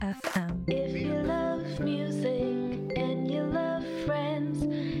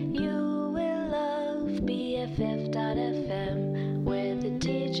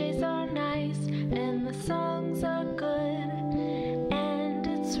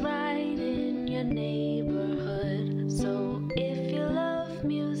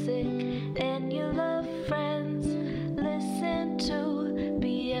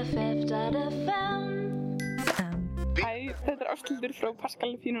Ásthildur frá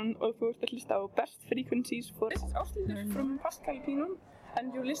Pascal Pinon og þú ert að hlusta á Best Frequencies for... This is Ásthildur from Pascal Pinon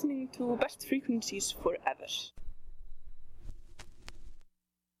and you're listening to Best Frequencies Forever.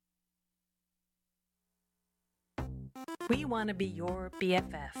 We want to be your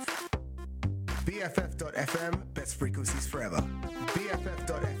BFF. BFF.FM, Best Frequencies Forever.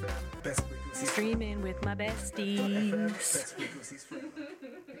 BFF.FM, Best Frequencies Forever. Streaming with my besties. Best Frequencies Forever.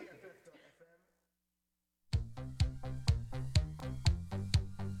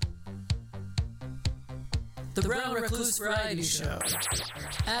 The Brown Recluse Variety Show.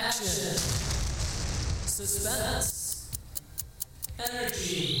 Action. Suspense.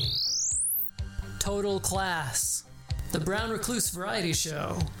 Energy. Total class. The Brown Recluse Variety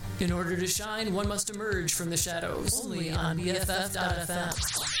Show. In order to shine, one must emerge from the shadows. Only on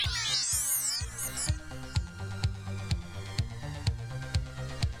BFF.FM.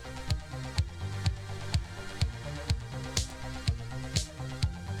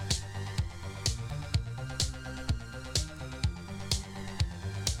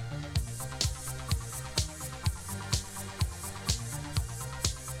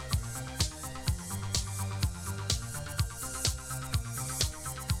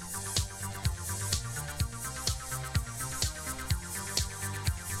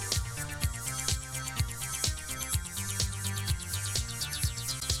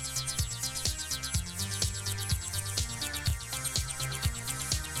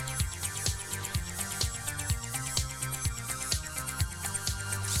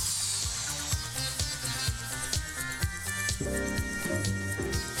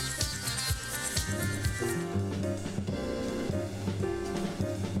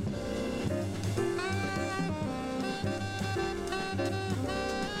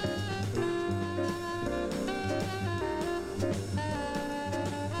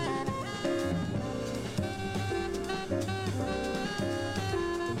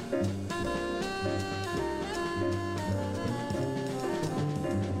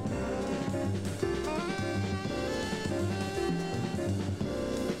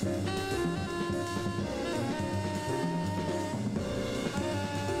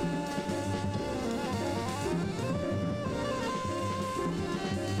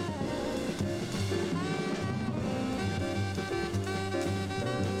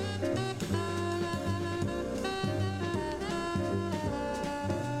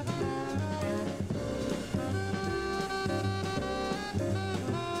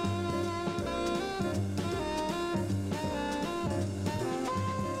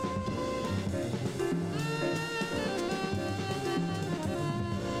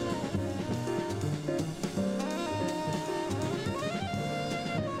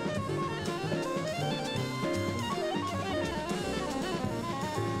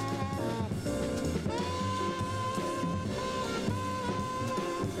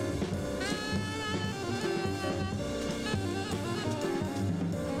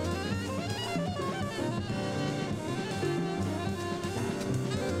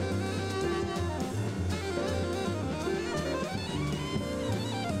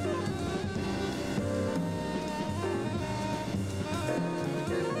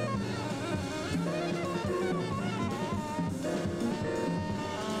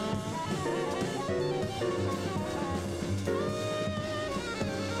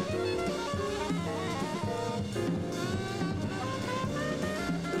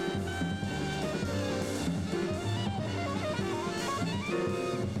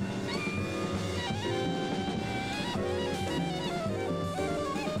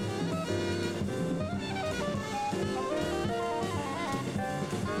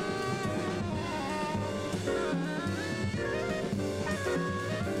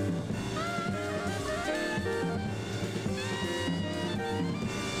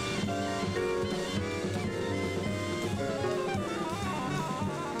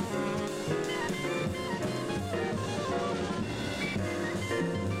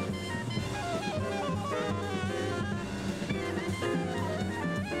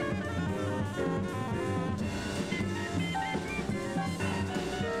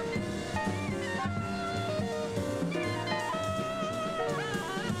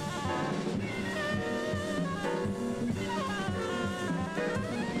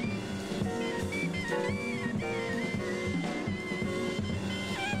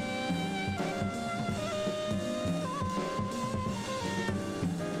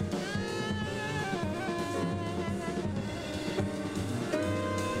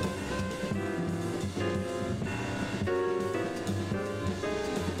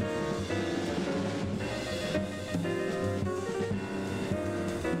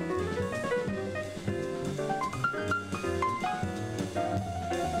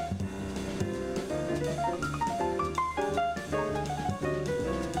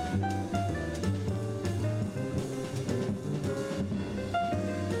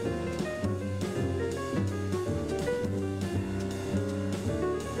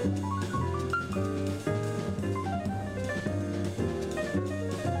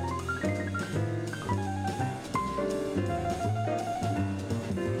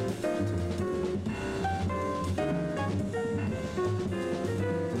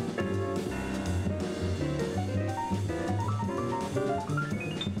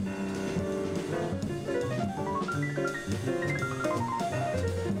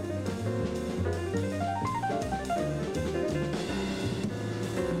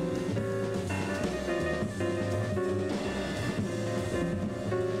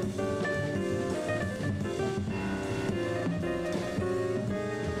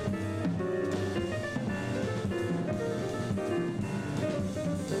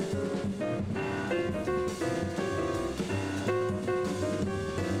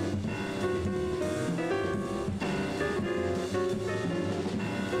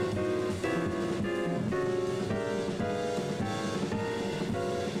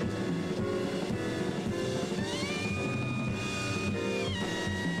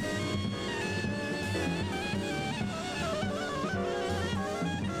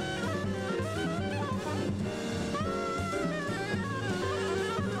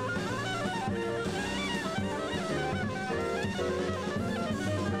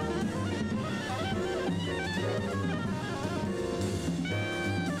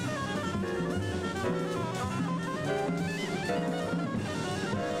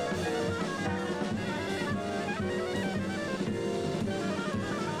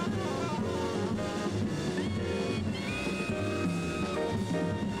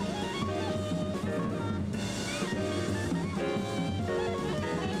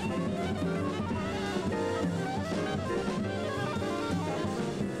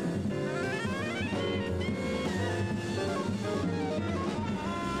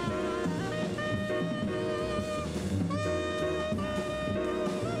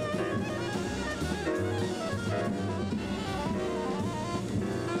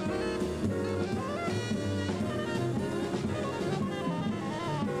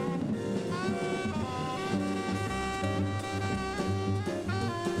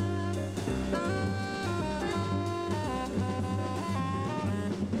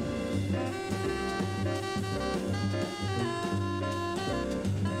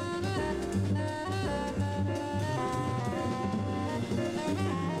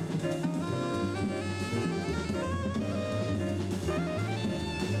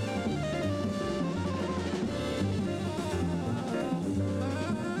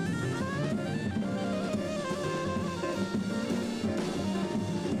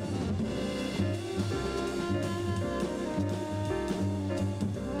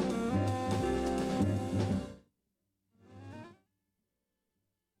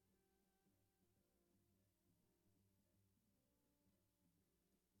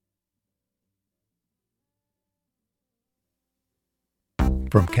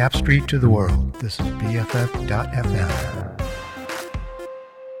 From Cap Street to the world, this is BFF.FM.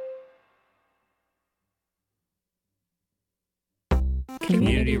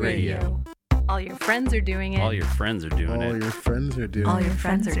 Community radio. All your friends are doing it. All your friends are doing All it. your friends are doing All it. your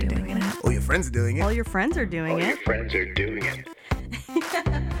friends are doing it. Oh, your friends are doing it. All your friends are doing it. Friends are doing it.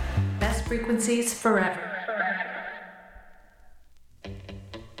 Best frequencies forever.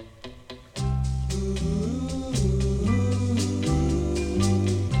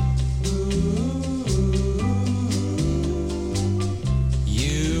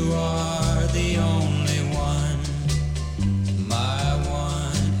 You are the only one, my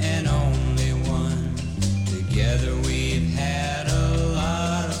one and only one. Together we've had a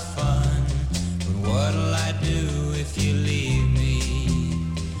lot of fun. But what'll I do if you leave me?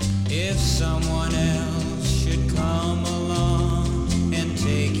 If someone else should come along and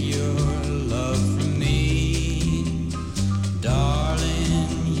take your love from me, darling,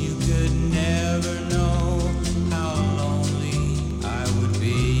 you could never know how lonely I would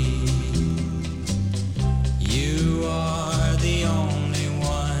be. You are the only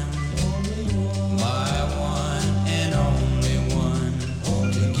one, my one and only one.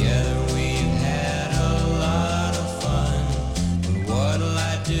 Together we've had a lot of fun. But what'll I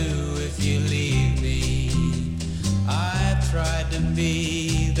do if you leave me? I've tried to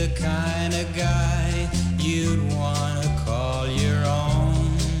be the kind of guy you'd wanna call your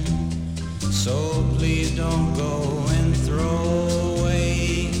own. So please don't go and throw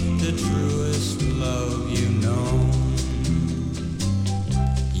away the truest love you've known.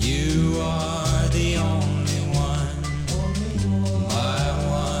 You are the only one, my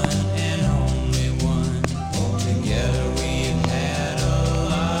one and only one. Together we've had a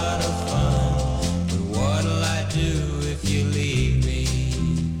lot of fun. But what'll I do if you leave me?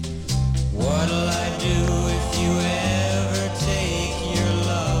 What'll I do if you ever take your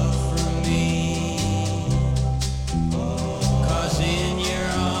love from me? 'Cause in your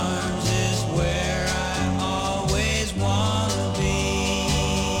arms is where I always wanna be.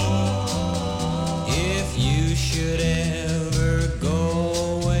 If you should ever go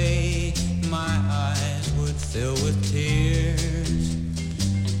away, my eyes would fill with tears,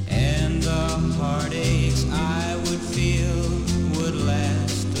 and the heartaches I would feel would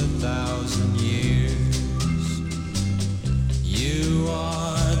last 1,000 years. You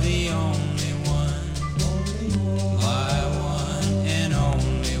are the only one, my one and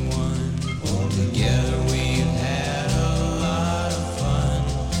only one. Together we've had a lot of fun.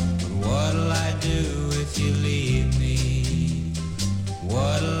 But what'll I do if you leave me?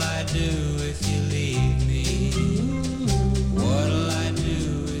 What'll I do if you leave me? What'll I do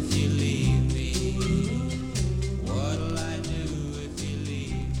if you leave me? What'll I do if you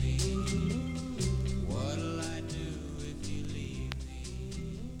leave me? What'll I do if you leave me?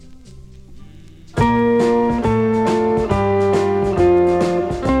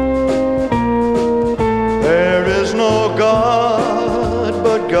 There is no God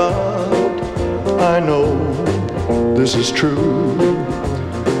but God. I know this is true.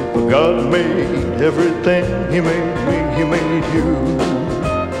 But God made everything. He made me, He made you.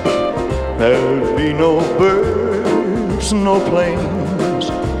 There'd be no birds, no planes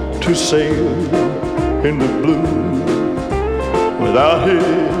to sail in the blue without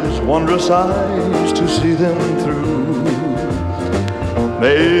His wondrous eyes to see them through.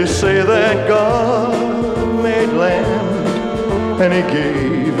 They say that God made land and He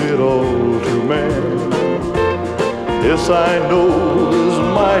gave it all to man. This I know is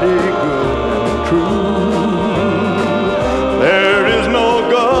mighty good and true. There is no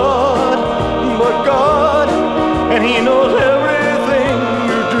God but God, and He knows everything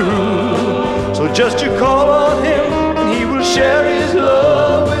you do. So just you call on Him and He will share His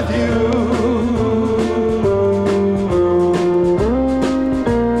love with you.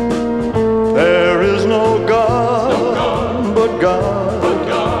 There is no God but God.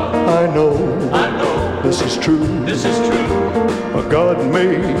 I know this is true. This is true. But God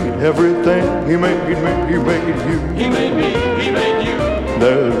made everything. He made me, He made you. He made me, He made you.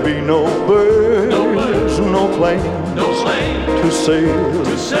 There'll be no birds, no planes No plane to sail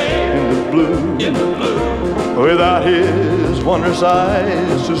to sail in the blue in the blue without His wondrous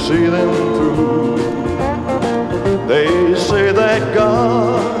eyes to see them through. They say that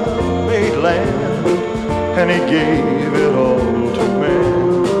God made land and He gave it all to man.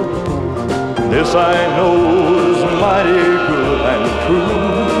 This I know is mighty good and true.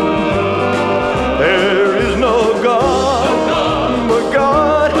 There is no God but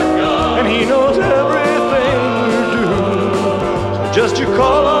God, and He knows everything you do. So just you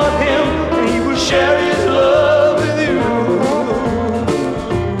call on Him and He will share His love with you.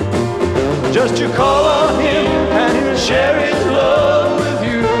 Just you call on him and he'll share his love with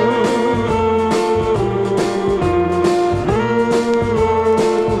you.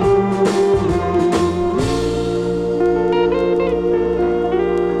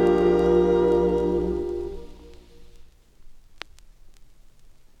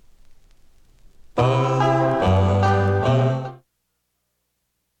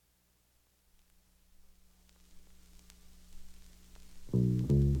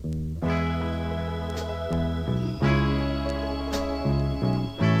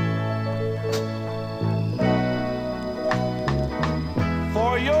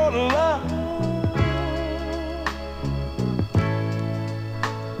 For your love,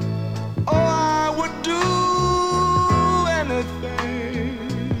 oh, I would do anything.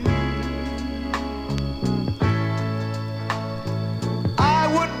 I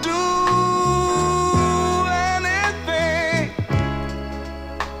would do anything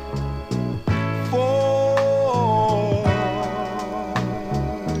for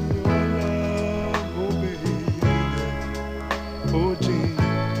your love, oh baby, oh gee.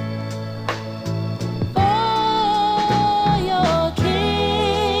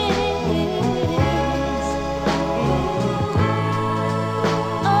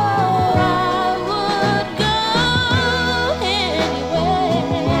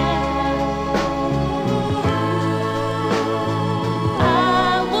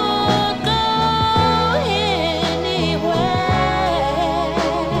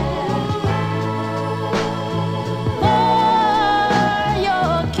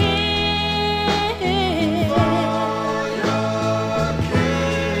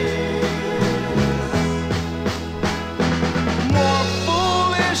 More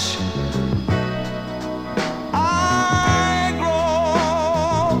foolish I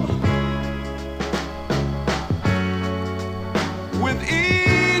grow with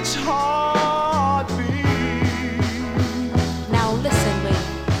each heartbeat. Now listen,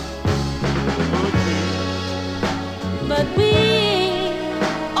 but we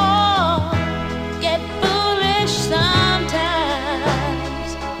all get foolish sometimes.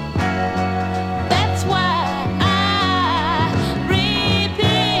 That's why I repeat.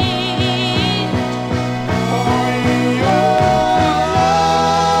 For your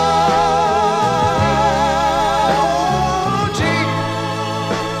love, gee,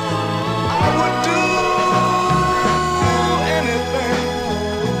 I would do anything,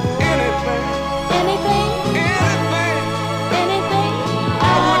 anything, Anything, anything. anything,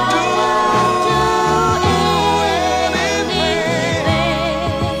 I would do anything.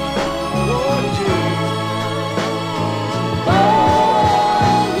 oh gee.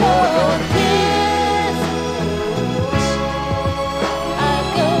 For your kiss, I'd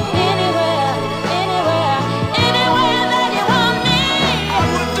go anywhere, anywhere, anywhere that you want me. I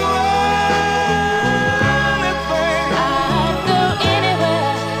would do anything. I'd go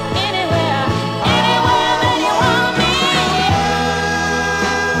anywhere, anywhere, anywhere that you want me.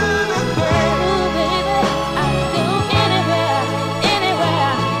 Ooh, baby, I'd go anywhere,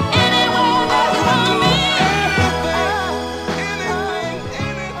 anywhere, anywhere that you want me.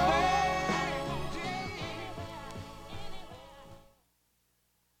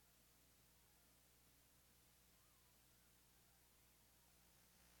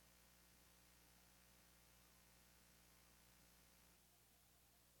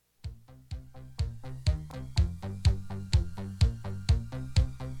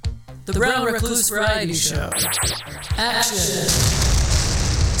 The Brown Recluse Variety Show. Action.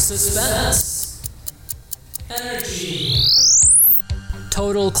 Suspense. Energy.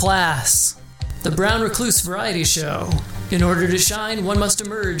 Total class. The Brown Recluse Variety Show. In order to shine, one must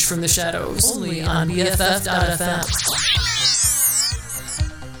emerge from the shadows. Only on BFF.FM.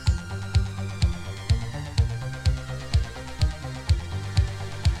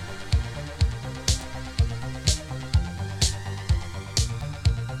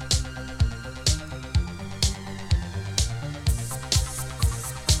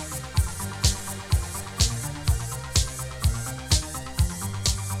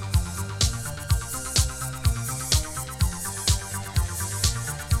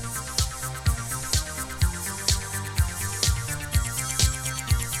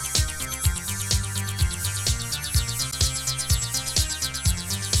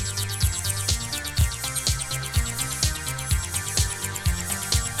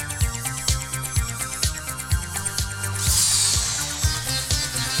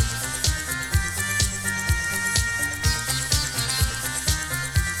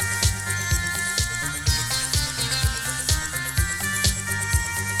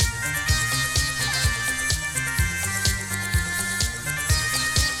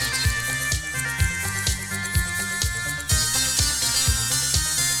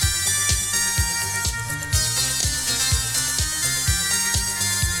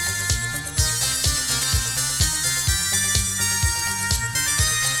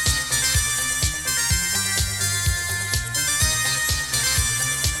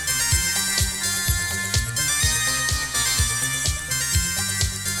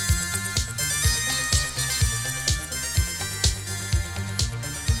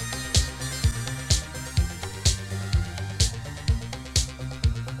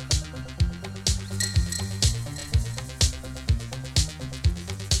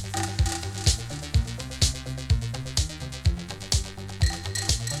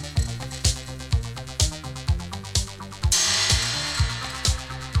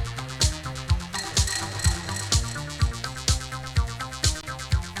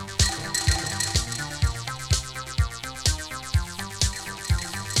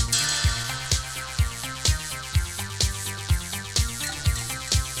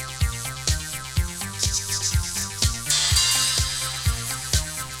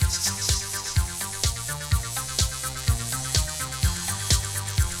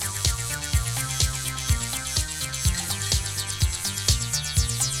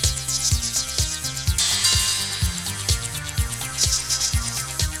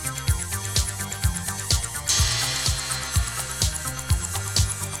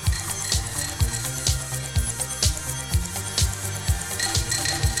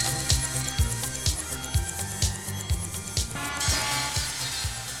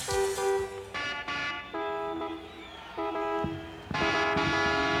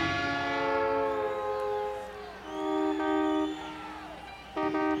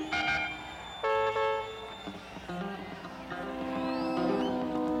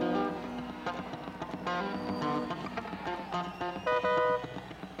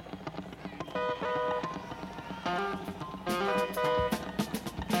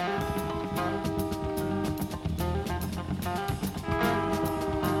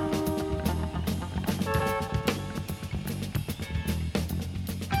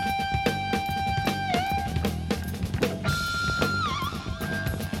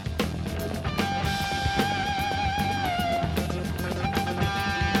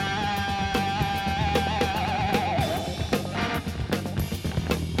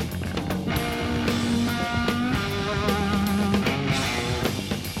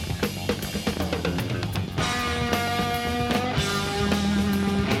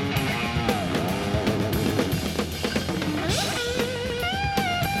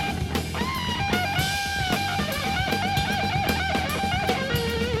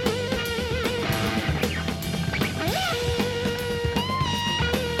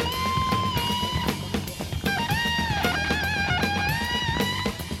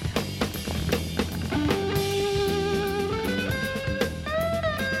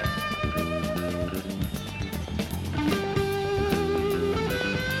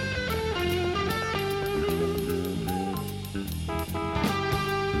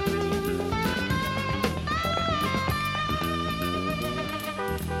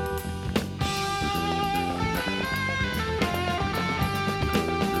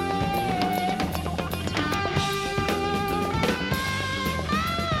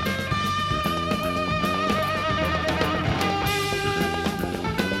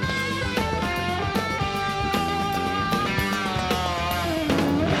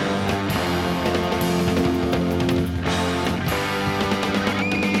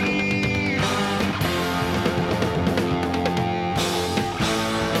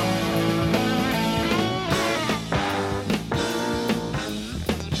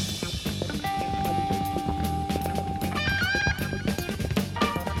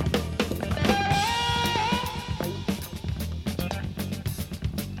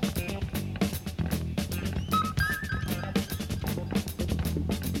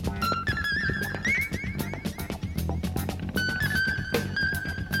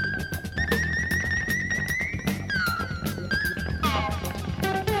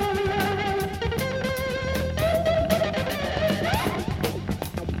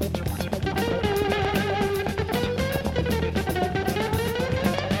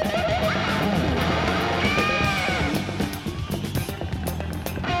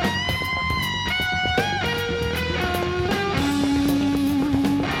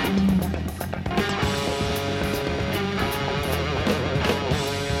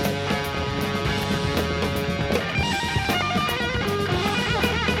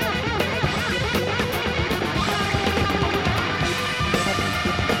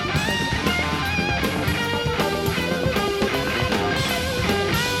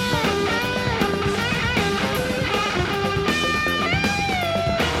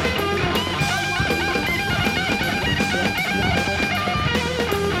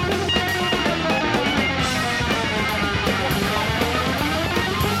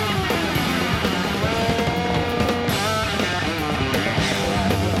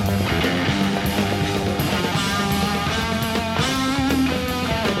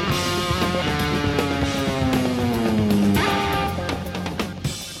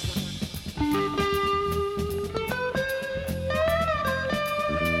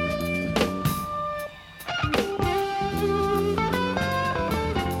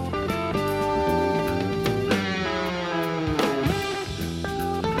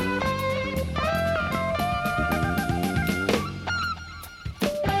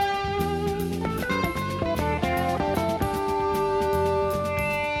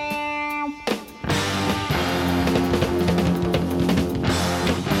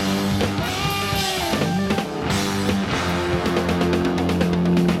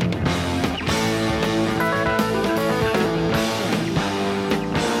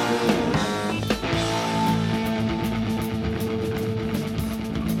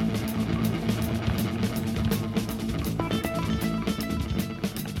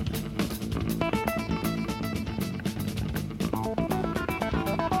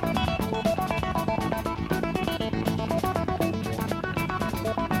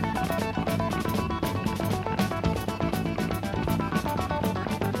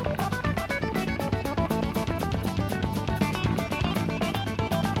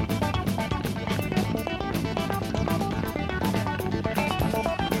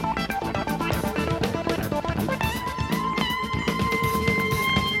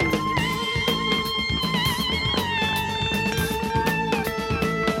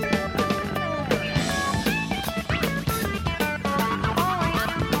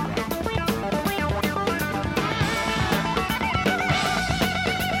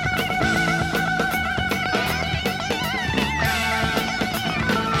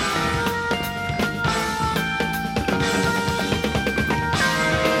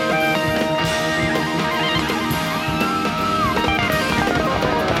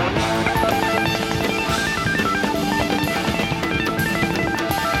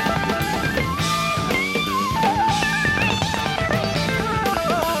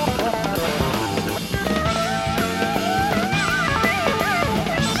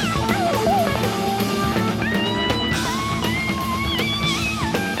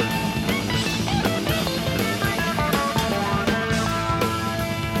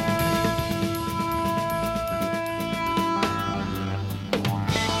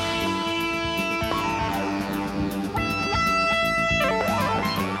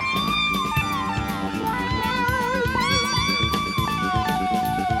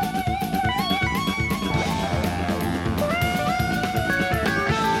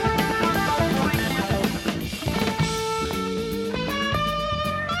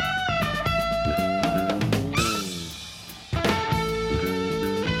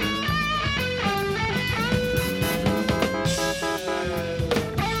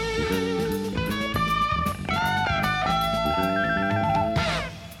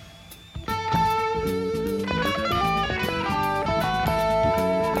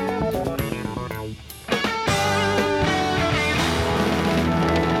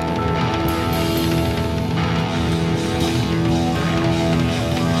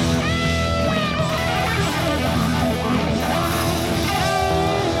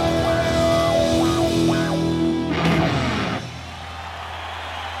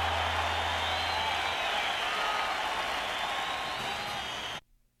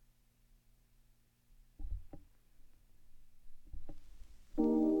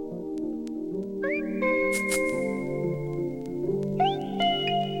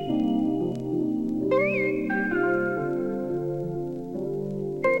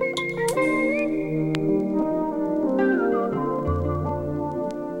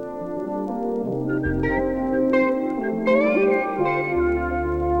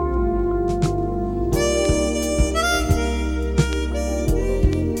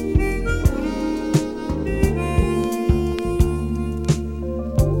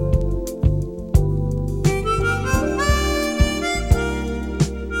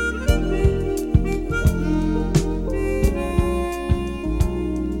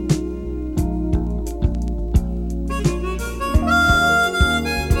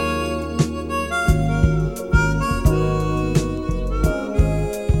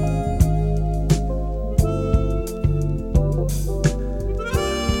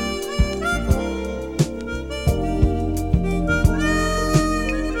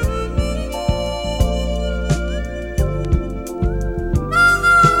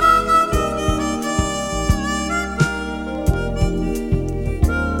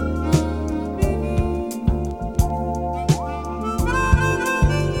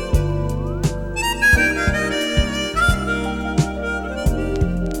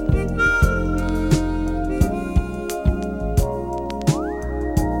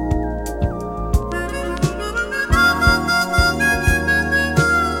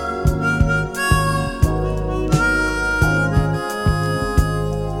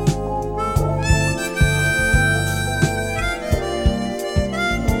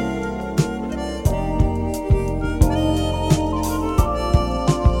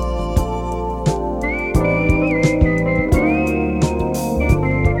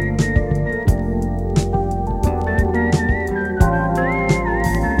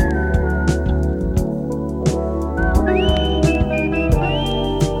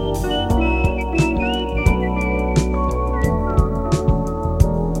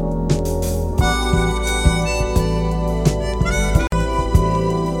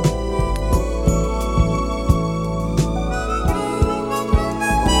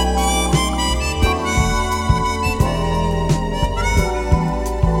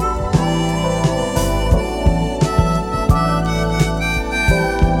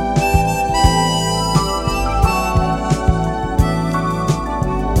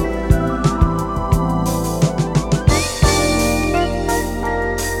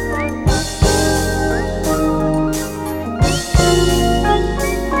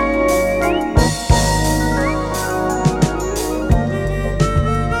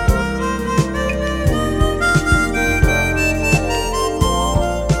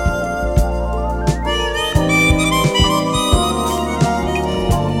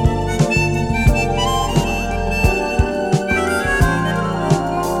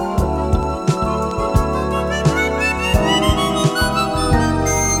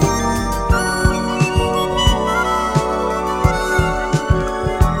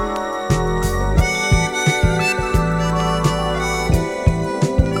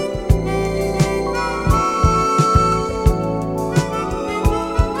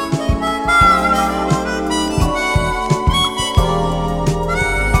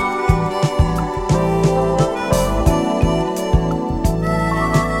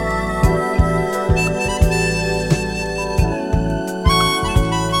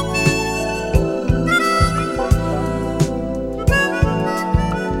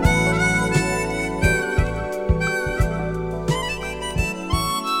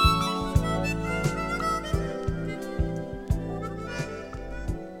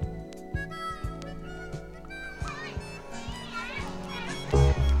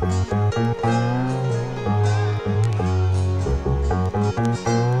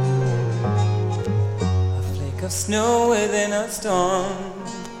 of snow within a storm,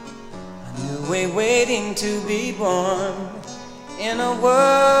 a new way waiting to be born in a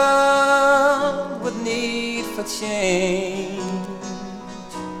world with need for change.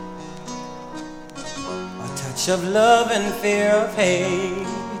 A touch of love and fear of hate,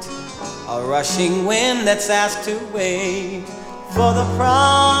 a rushing wind that's asked to wait for the promises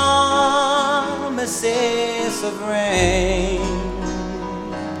of rain.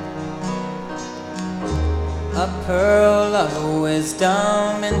 A pearl of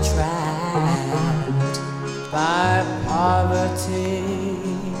wisdom entrapped by poverty.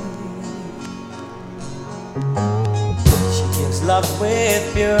 She gives love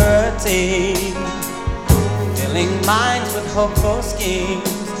with purity, filling minds with hopeful schemes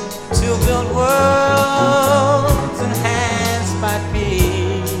to build worlds enhanced by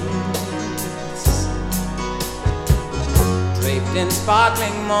peace. Draped in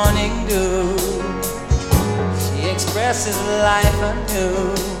sparkling morning dew, expresses life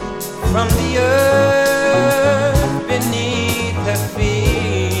anew from the earth beneath her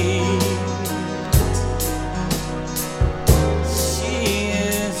feet. She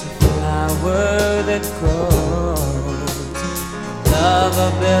is a flower that grows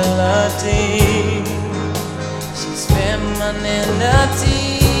lovability. She's femininity.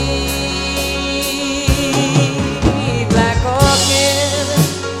 Black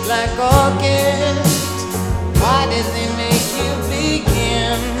orchid, why did they make you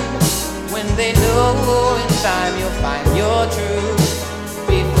begin? When they know in time you'll find your truth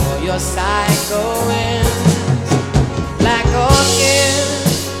before your cycle ends. Black orchid,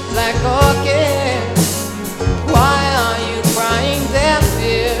 why are you crying their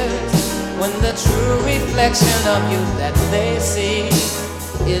fears when the true reflection of you that they see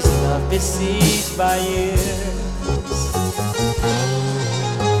is love besieged by years?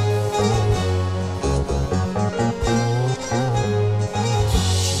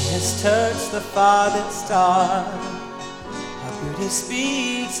 Touch the farthest star. Our beauty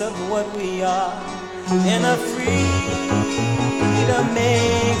speaks of what we are, and our freedom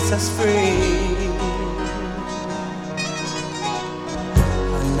makes us free.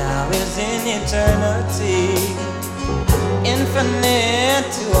 Our now is in eternity, infinite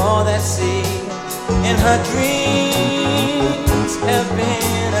to all that see, and her dreams have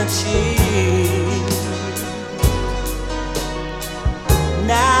been achieved.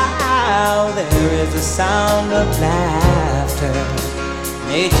 Now there is a sound of laughter.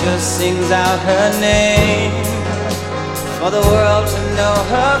 Nature sings out her name for the world to know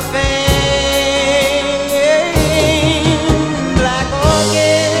her fame. Black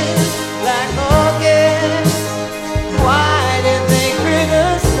orchid, why did they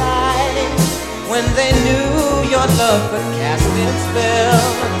criticize when they knew your love could cast its spell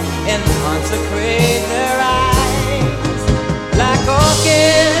and consecrate their eyes? Black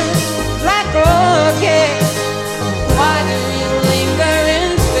orchid, why do you linger in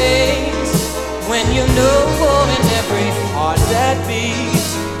space when you know in every heart that beats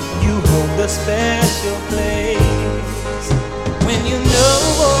you hold a special place? When you know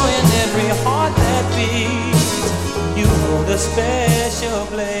in every heart that beats you hold a special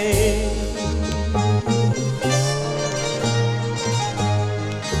place.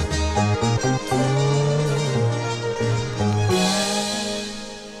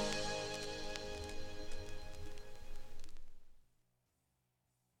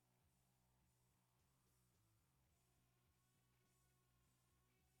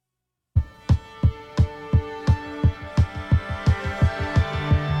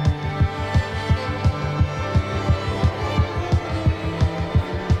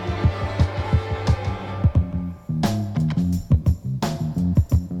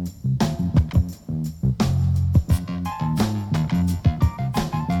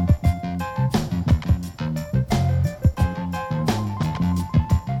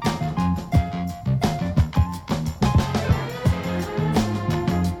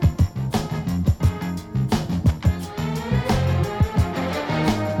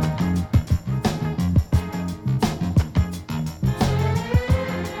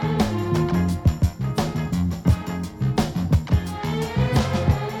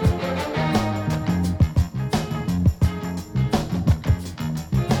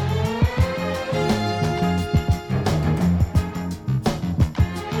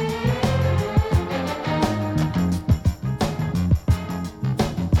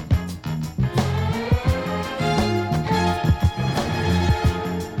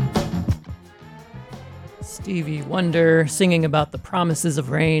 Stevie Wonder singing about the promises of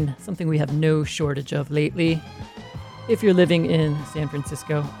rain, something we have no shortage of lately. If you're living in San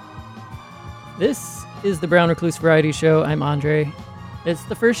Francisco, this is the Brown Recluse Variety Show. I'm Andre. It's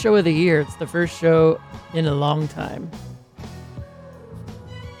the first show of the year. It's the first show in a long time.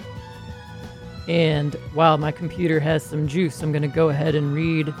 And while my computer has some juice, I'm going to go ahead and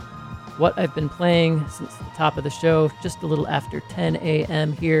read what I've been playing since the top of the show, just a little after 10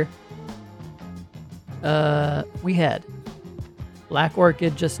 a.m. here. We had Black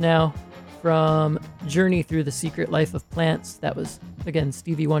Orchid just now from Journey Through the Secret Life of Plants. That was, again,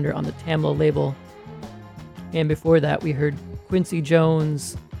 Stevie Wonder on the Tamla label. And before that, we heard Quincy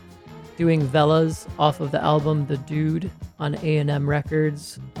Jones doing Velas off of the album The Dude on A&M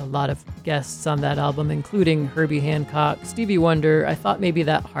Records. A lot of guests on that album, including Herbie Hancock, Stevie Wonder. I thought maybe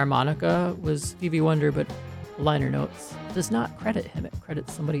that harmonica was Stevie Wonder, but liner notes does not credit him. It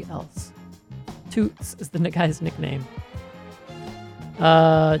credits somebody else. Toots is the guy's nickname.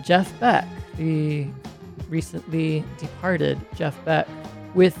 Jeff Beck, the recently departed Jeff Beck,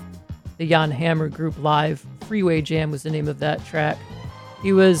 with the Jan Hammer Group live Freeway Jam was the name of that track.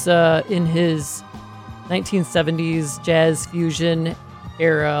 He was in his 1970s jazz fusion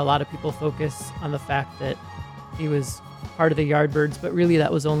era. A lot of people focus on the fact that he was part of the Yardbirds, but really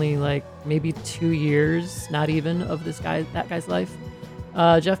that was only like maybe 2 years, not even, of that guy's life.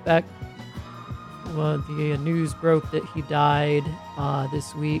 Jeff Beck, well, the news broke that he died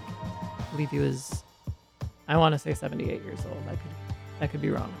this week. I believe he was, I want to say 78 years old. That could be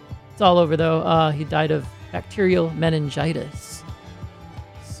wrong. It's all over though. He died of bacterial meningitis.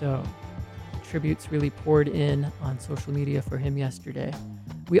 So tributes really poured in on social media for him yesterday.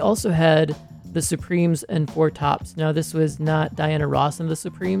 We also had the Supremes and Four Tops. Now, this was not Diana Ross and the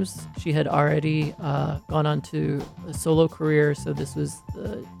Supremes. She had already gone on to a solo career, so this was,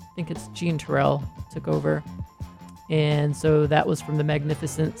 I think it's Jean Terrell took over. And so that was from the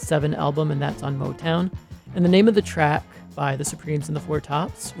Magnificent Seven album, and that's on Motown. And the name of the track by the Supremes and the Four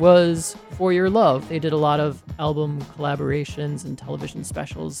Tops was For Your Love. They did a lot of album collaborations and television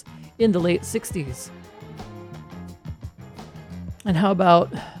specials in the late 60s. And how about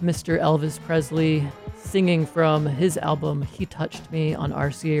Mr. Elvis Presley singing from his album He Touched Me on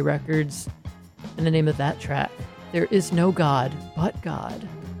RCA Records, and the name of that track, There Is No God But God.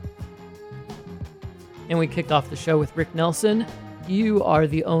 And we kicked off the show with Rick Nelson, You Are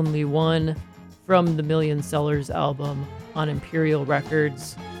the Only One, from the Million Sellers album on Imperial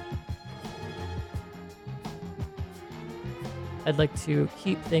Records. I'd like to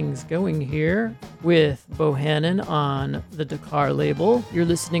keep things going here with Bohannon on the Dakar label. You're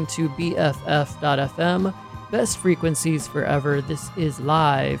listening to BFF.FM, Best Frequencies Forever. This is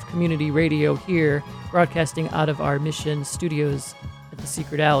live community radio here, broadcasting out of our Mission studios at the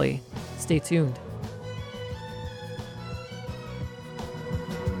Secret Alley. Stay tuned.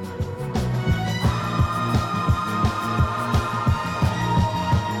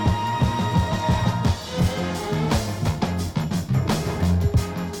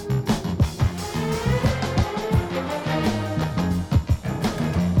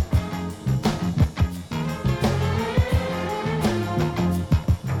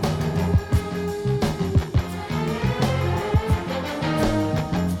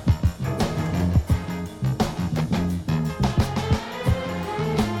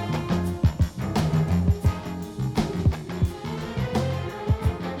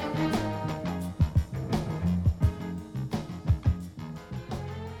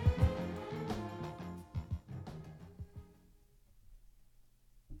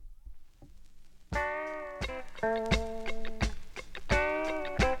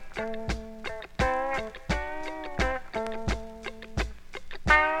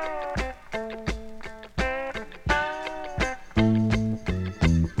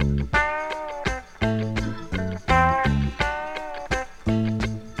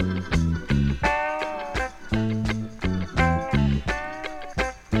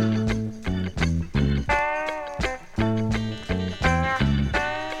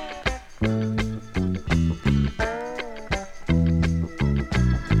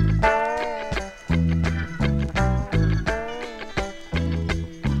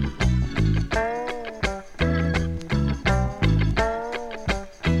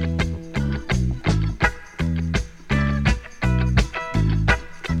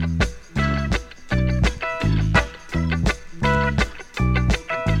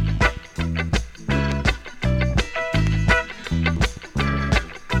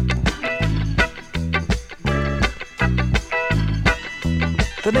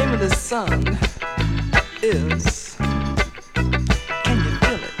 The name of this song is Can You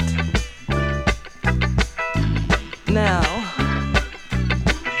Feel It? Now,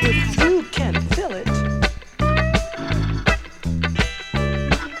 if you can feel it,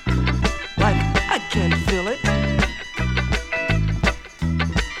 like I can feel it,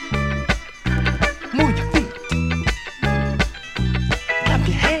 move your feet, clap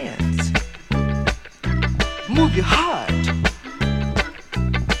your hands, move your heart,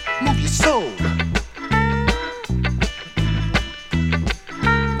 move your soul.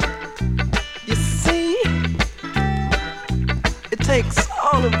 You see, it takes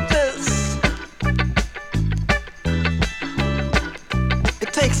all of this.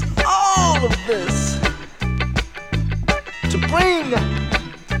 It takes all of this to bring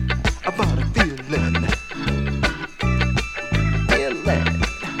about a feeling. Feeling.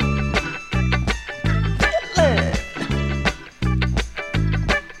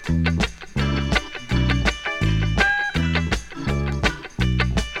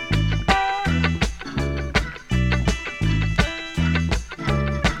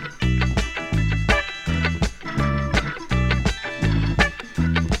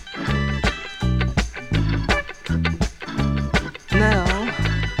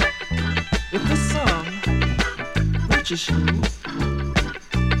 reaches you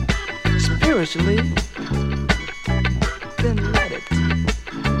spiritually, then let it.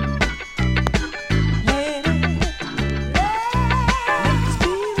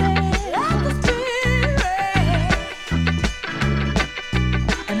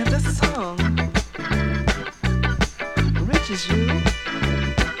 And if this song reaches you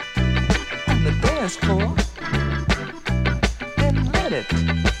on the dance floor, then let it.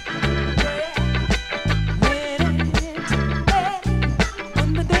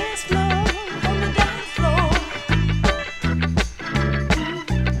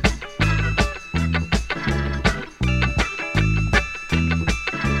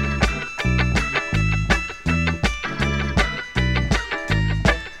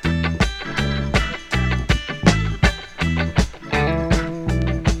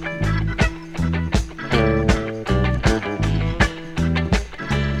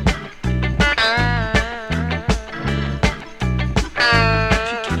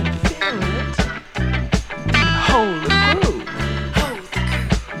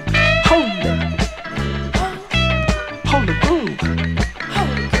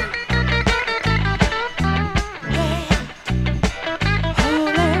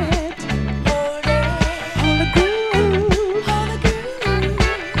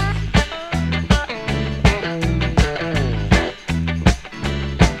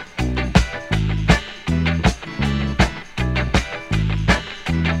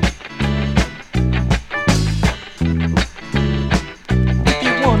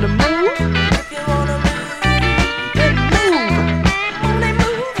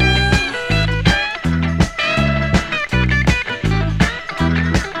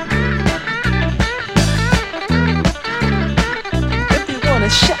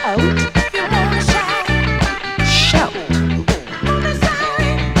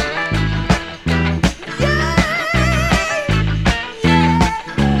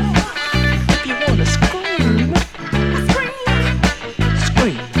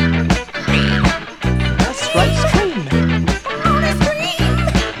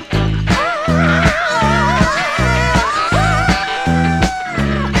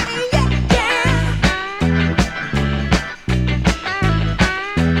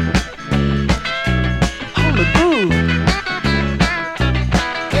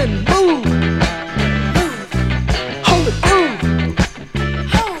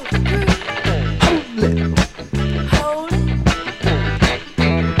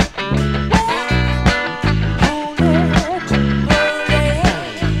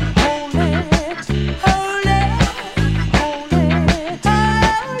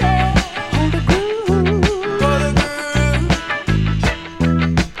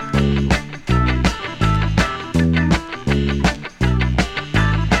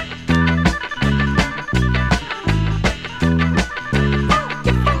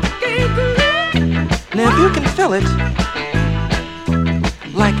 It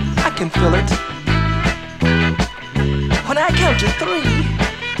like I can feel it. When I count to 3,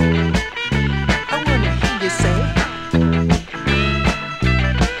 I wanna hear you say,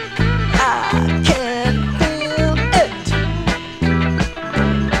 I can feel it.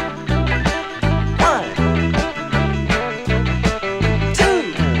 1, 2,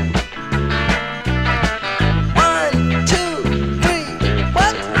 1, 2, 3.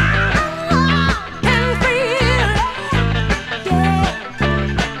 What?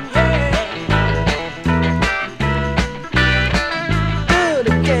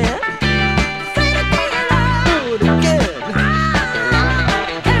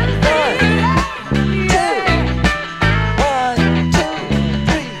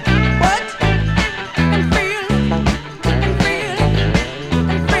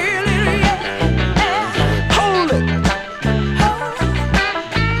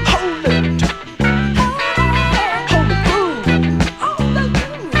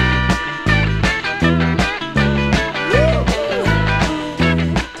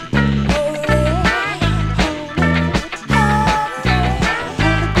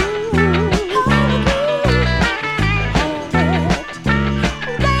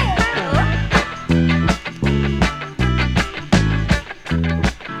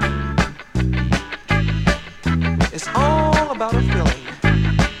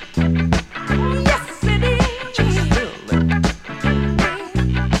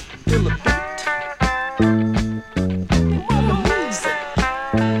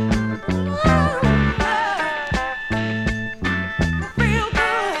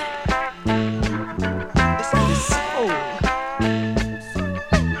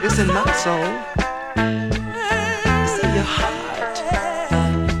 in my soul. It's in your heart.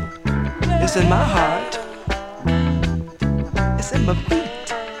 It's in my heart.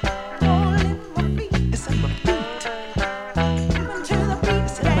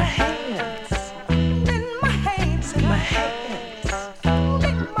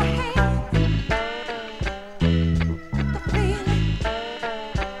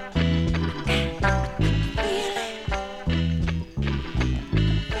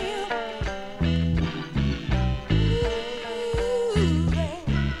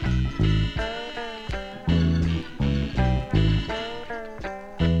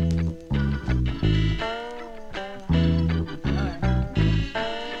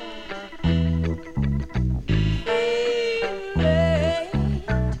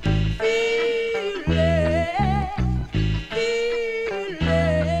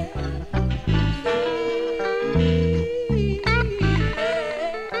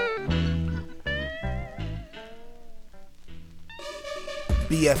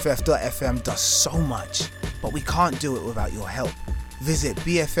 BFF.FM does so much, but we can't do it without your help. Visit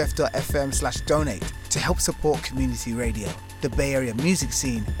BFF.FM/donate to help support community radio, the Bay Area music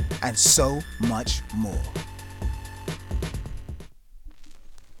scene, and so much more.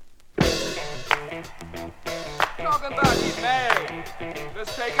 Talking about you, man.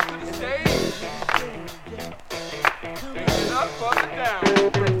 Let's take it to the stage. Get up for the down.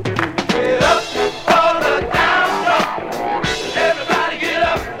 Get up for the down. Everybody get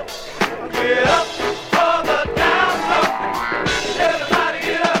up. Get up for the down. Everybody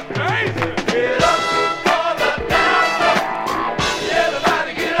get up. Get up for the down.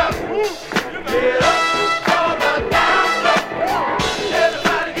 Everybody get up. Get up for the down.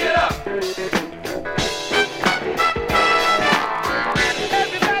 Everybody get up.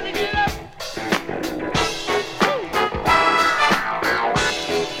 Everybody get up.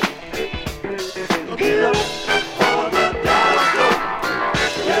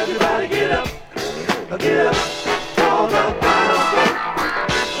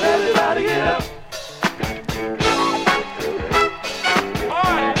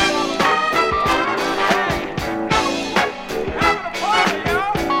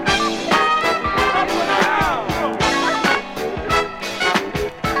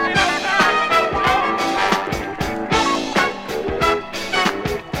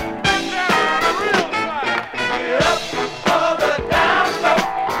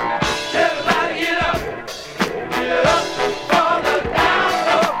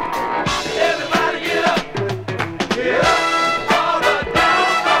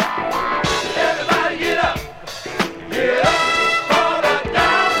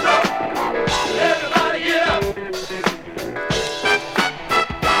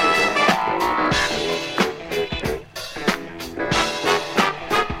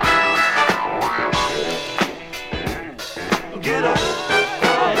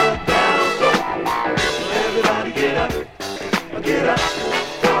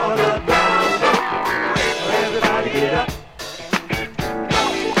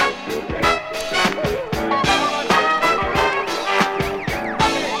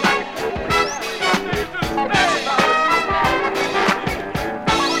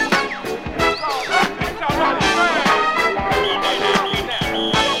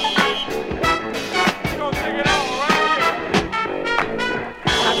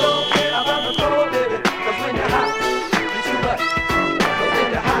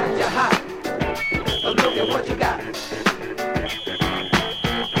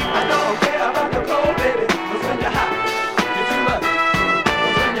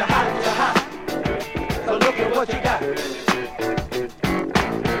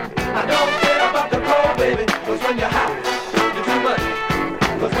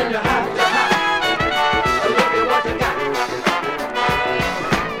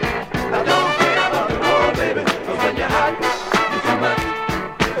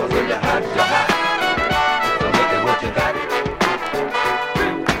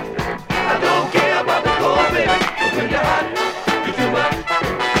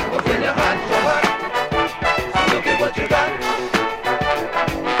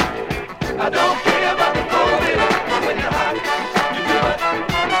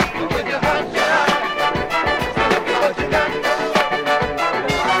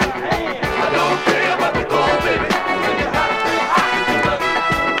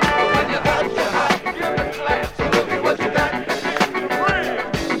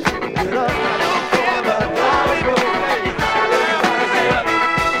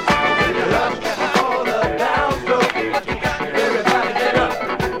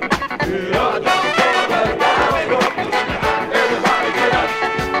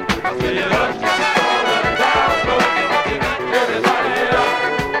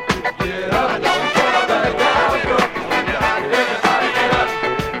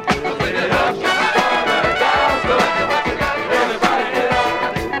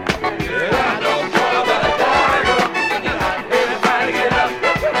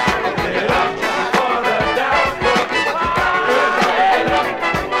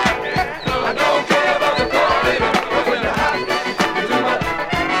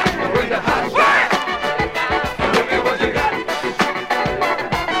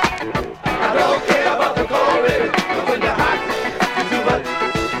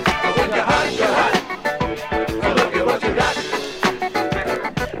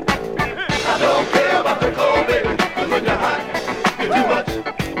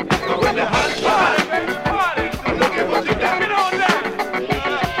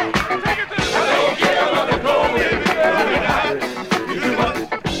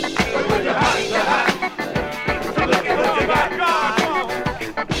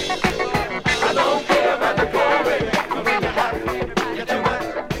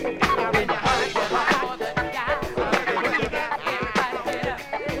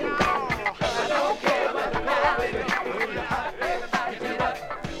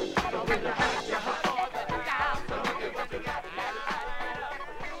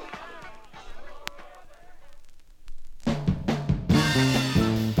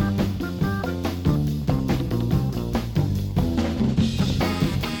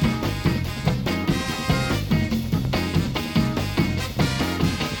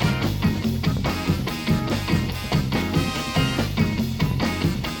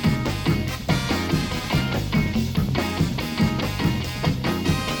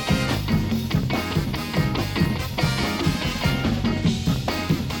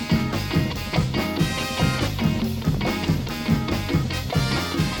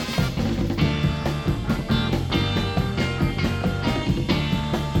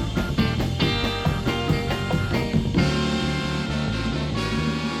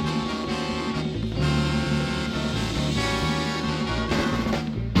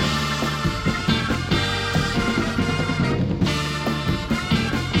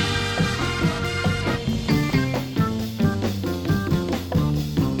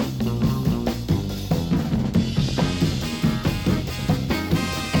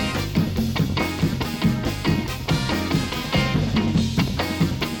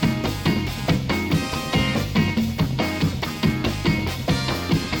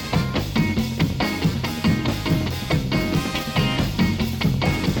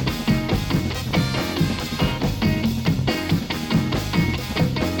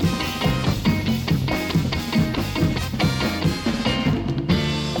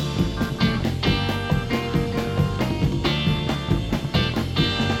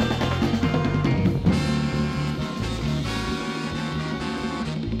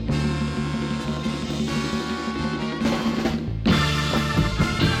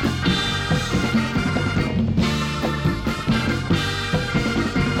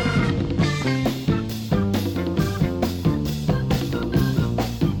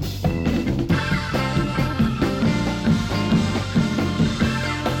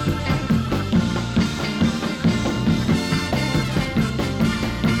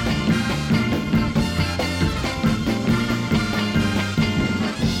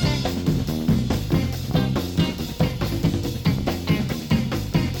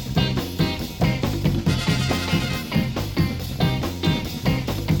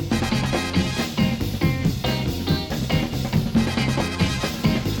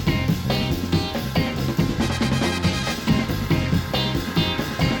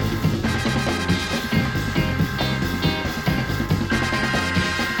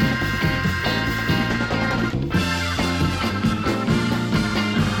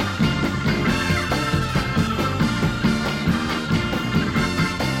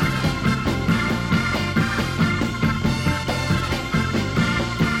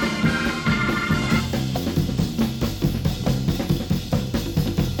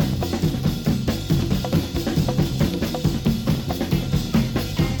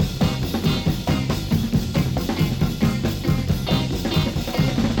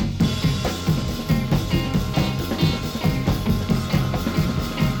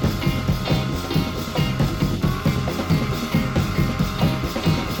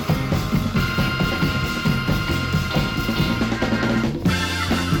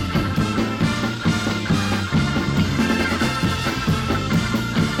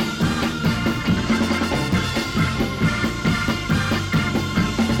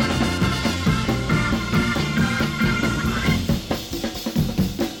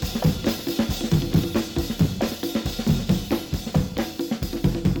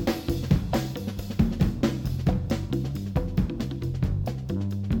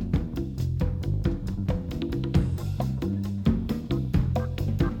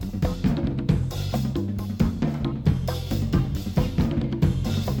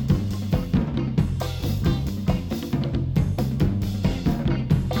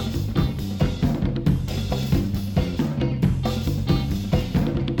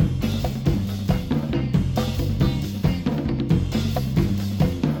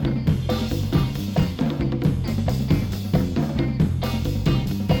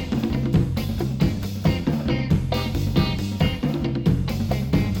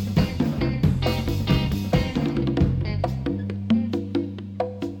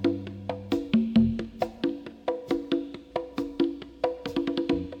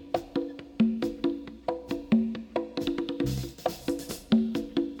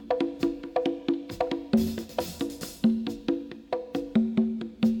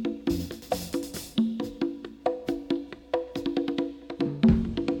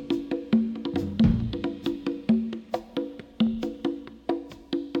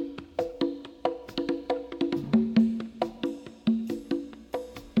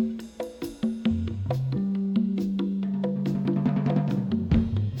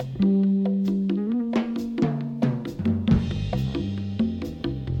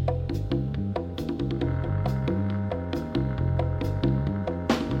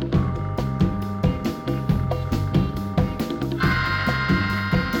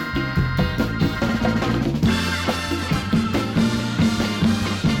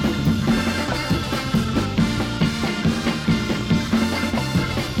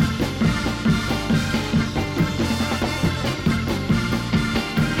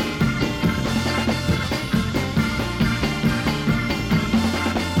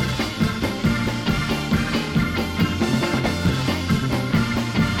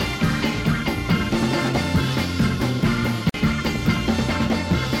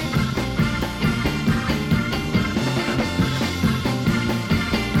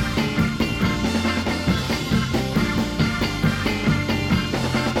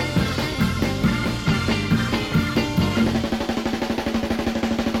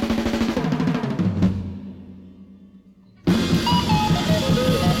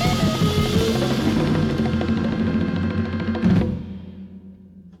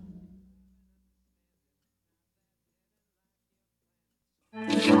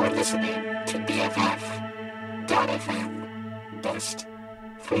 You're listening to BFF.FM. Best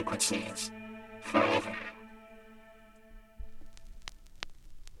frequencies forever.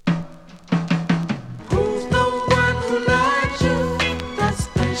 Who's the one who loves you? The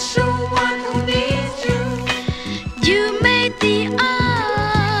special one who needs you. You made the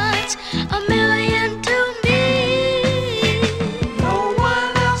odds a million to me. No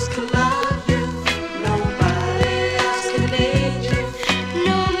one else can love you. Nobody else can need you.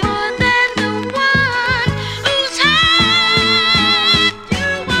 No more than the one whose heart you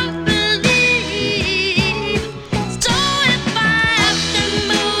won't believe. So if I have to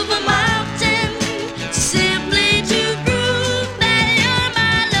move a mountain simply to prove that you're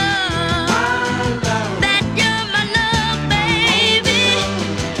my love, that you're my love, baby,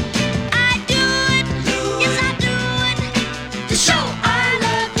 I do it. Yes, I do it to show I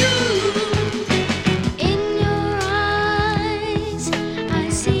love you. In your eyes, I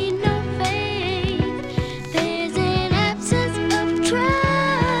see no faith. There's an absence of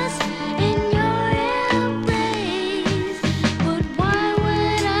trust in your embrace. But why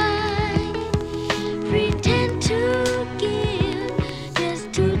would I pretend to give just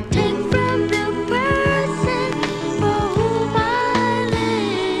to take from the person for whom I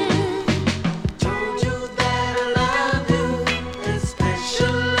live? Told you that I love you,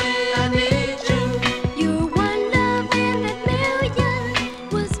 especially I need you. You're one love in a million,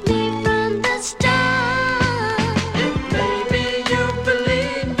 was me from the start. If maybe you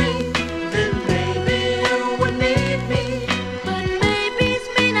believe me, then maybe you would need me. But maybes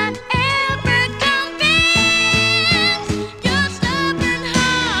may not ever convince your stubborn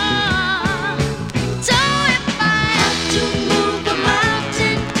heart. So if I have to move a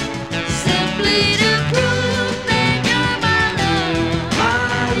mountain simply to prove that you're my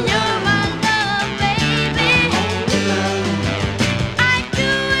love, baby, I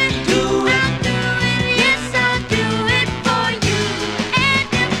do it, I'll do it, yes, I'll do it for you. And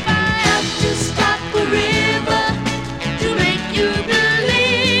if I have to stop forever to make you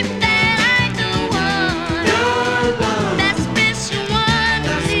believe that I'm the one, that special one,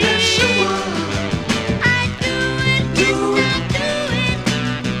 I do it, yes, I'll do it,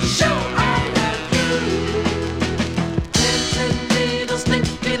 show I love you. Pins and needles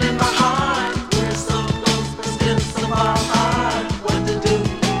thinking in my heart. We're so close, but still so far apart.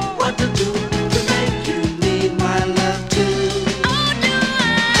 What to do to make you need my love too? Oh, do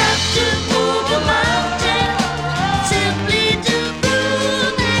I have to move a mountain simply to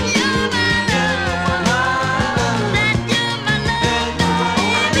prove that you're my love, that you're my love,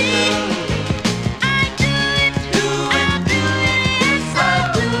 baby? I do it, I'll do it, yes, I'll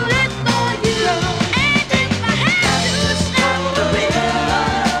do it for you. And if I have to stop forever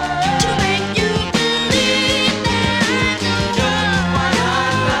to make you believe that I'm the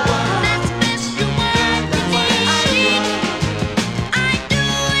one, that special one, I do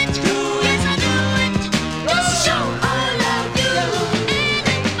it, yes, I do it, just show I love you. And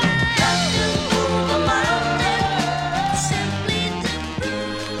if I have to move a mountain simply to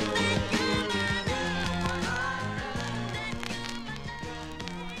prove that you're my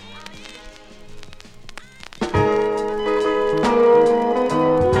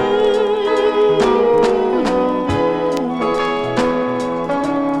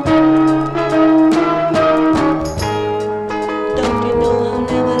Don't you know I'll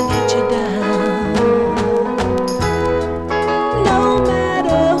never let you down? No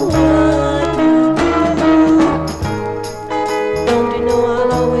matter what you do. Don't you know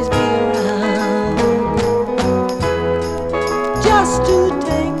I'll always be around, just to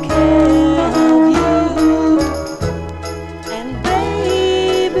take care of you. And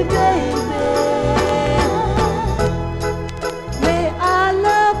baby, may our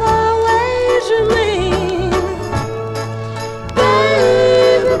love always remain.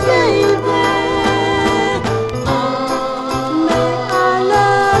 Baby, may our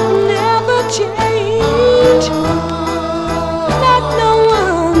love never change. Let no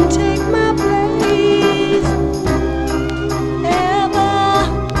one take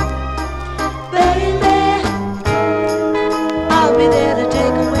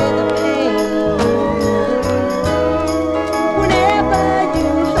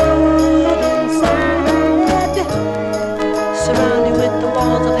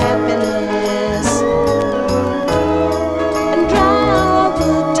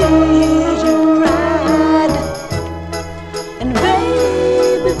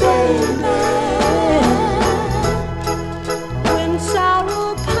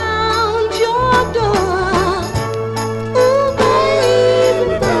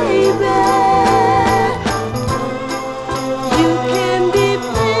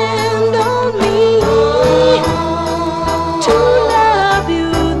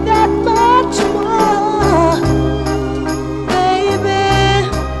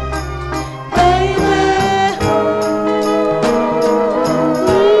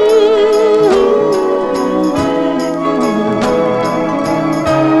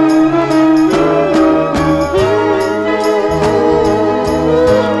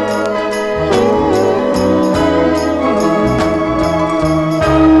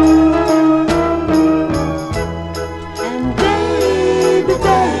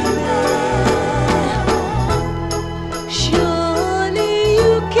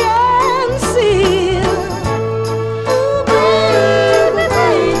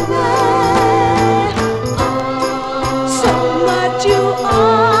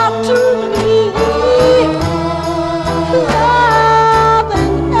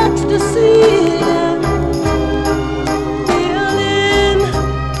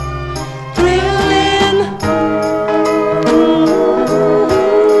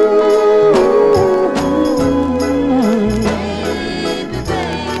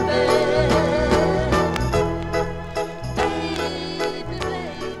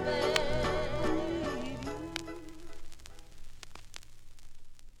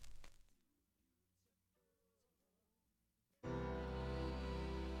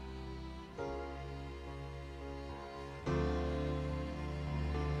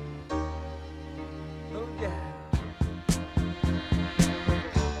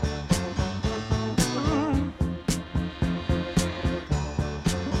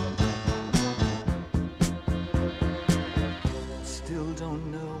still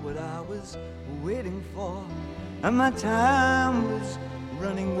don't know what I was waiting for. And my time was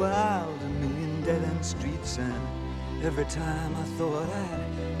running wild, a million dead-end streets. And every time I thought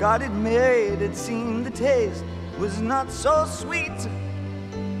I'd got it made, it seemed the taste was not so sweet.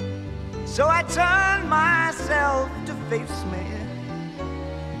 So I turned myself to face me,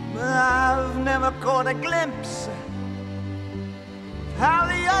 but I've never caught a glimpse how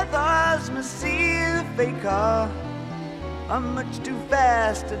the others must see the faker. I'm much too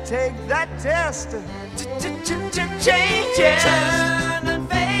fast to take that test. Changes. Turn and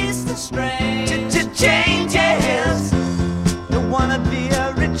face the strain. Changes. Don't wanna be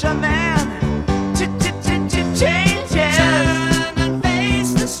a richer man. Changes. Turn and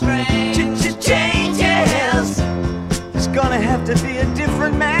face the strain. Changes. There's gonna have to be a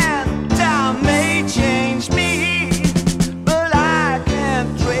different man. Time may change me, but I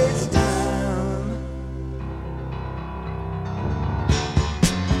can't trace time.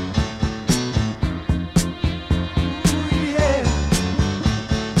 Ooh, yeah.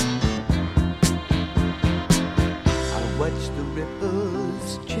 I watch the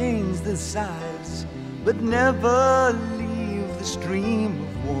ripples change the size, but never leave the stream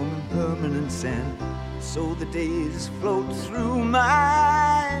of warm and permanent sand. So the days float through my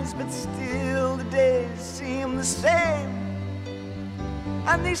eyes, but still the days seem the same.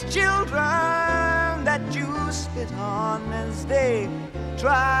 And these children that you spit on as they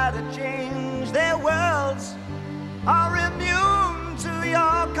try to change their worlds are immune to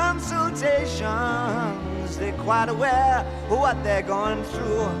your consultations. They're quite aware of what they're going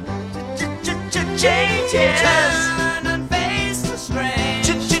through. Changes. Turn and face the strain.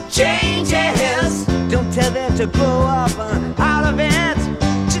 Changes. Don't tell them to grow up out of it.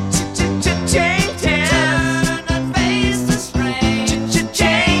 Changes. Turn and face the strain.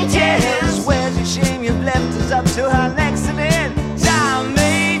 Changes. Where's your shame? You've left us up to our next event. Time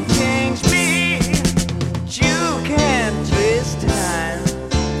may change me, but you can't twist time.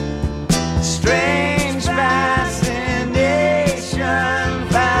 Strange fascination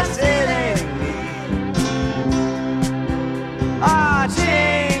fascinating me. Our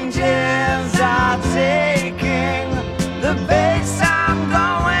changes are taking the pace I'm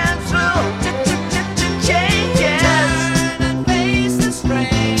going through. Changes. Turn and face the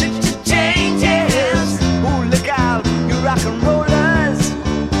strain. Changes. Ooh, look out, you rock and rollers.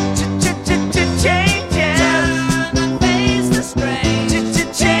 Changes. Turn and face the strain.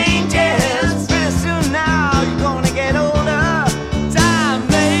 Changes. Pretty soon now you're gonna get older. Time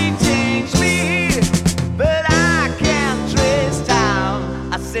may change me, but I can't trace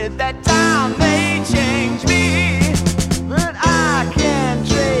time. I said that time may change me, but I can't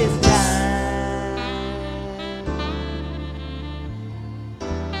trace time.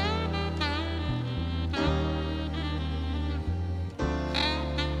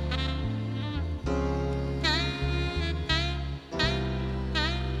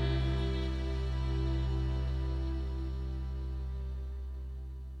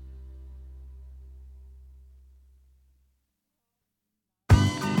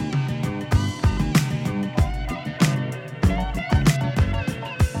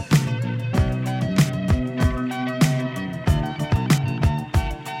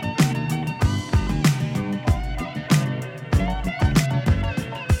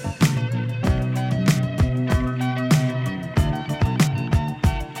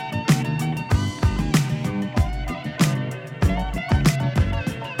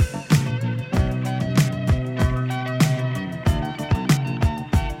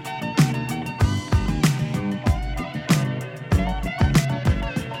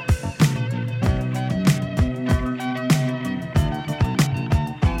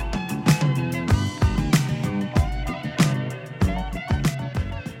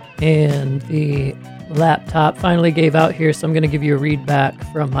 And the laptop finally gave out here, so I'm going to give you a read back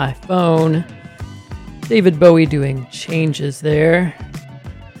from my phone. David Bowie doing Changes there.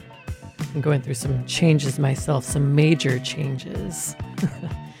 I'm going through some changes myself, some major changes.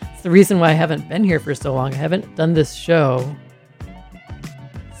 It's the reason why I haven't been here for so long. I haven't done this show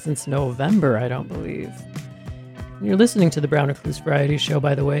since November, I don't believe. You're listening to the Brown Recluse Variety Show,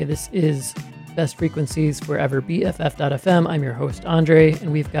 by the way. This is Best Frequencies Forever, BFF.FM. I'm your host, Andre,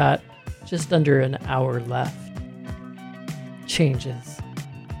 and we've got just under an hour left. Changes.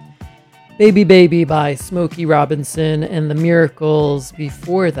 Baby Baby by Smokey Robinson, and The Miracles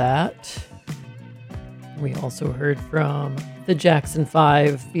before that. We also heard from the Jackson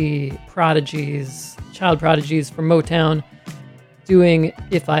 5, the Prodigies, child prodigies from Motown, doing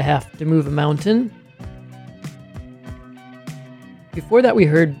If I Have to Move a Mountain. Before that, we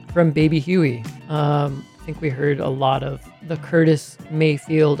heard from Baby Huey. I think we heard a lot of the Curtis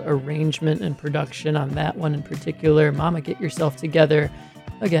Mayfield arrangement and production on that one in particular. Mama, Get Yourself Together.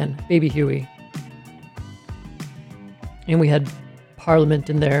 Again, Baby Huey. And we had Parliament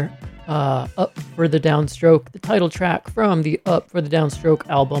in there. Up for the Downstroke, the title track from the Up for the Downstroke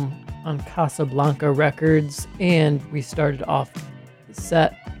album on Casablanca Records. And we started off the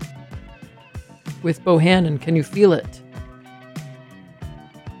set with Bohannon, Can You Feel It?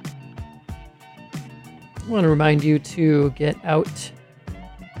 I want to remind you to get out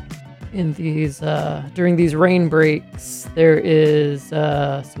in these during these rain breaks. There is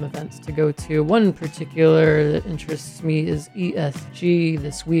some events to go to. One in particular that interests me is ESG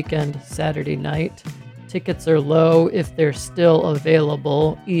this weekend, Saturday night. Tickets are low if they're still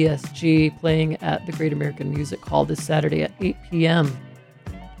available. ESG playing at the Great American Music Hall this Saturday at 8 p.m.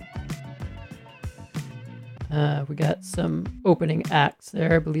 We got some opening acts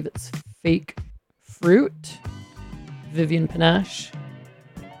there. I believe it's Fake Fruit, Vivian Panache.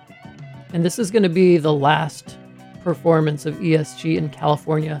 And this is going to be the last performance of ESG in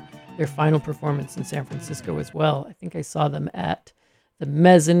California, their final performance in San Francisco as well. I think I saw them at the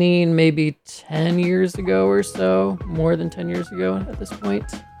Mezzanine maybe 10 years ago or so, more than 10 years ago at this point.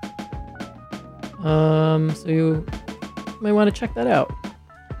 So you might want to check that out.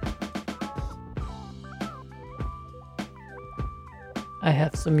 I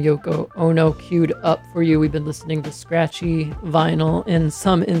have some Yoko Ono queued up for you. We've been listening to scratchy vinyl in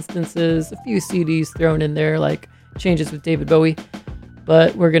some instances, a few CDs thrown in there like Changes with David Bowie,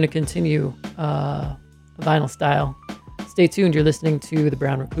 but we're going to continue vinyl style. Stay tuned. You're listening to the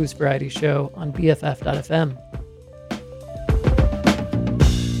Brown Recluse Variety Show on BFF.fm.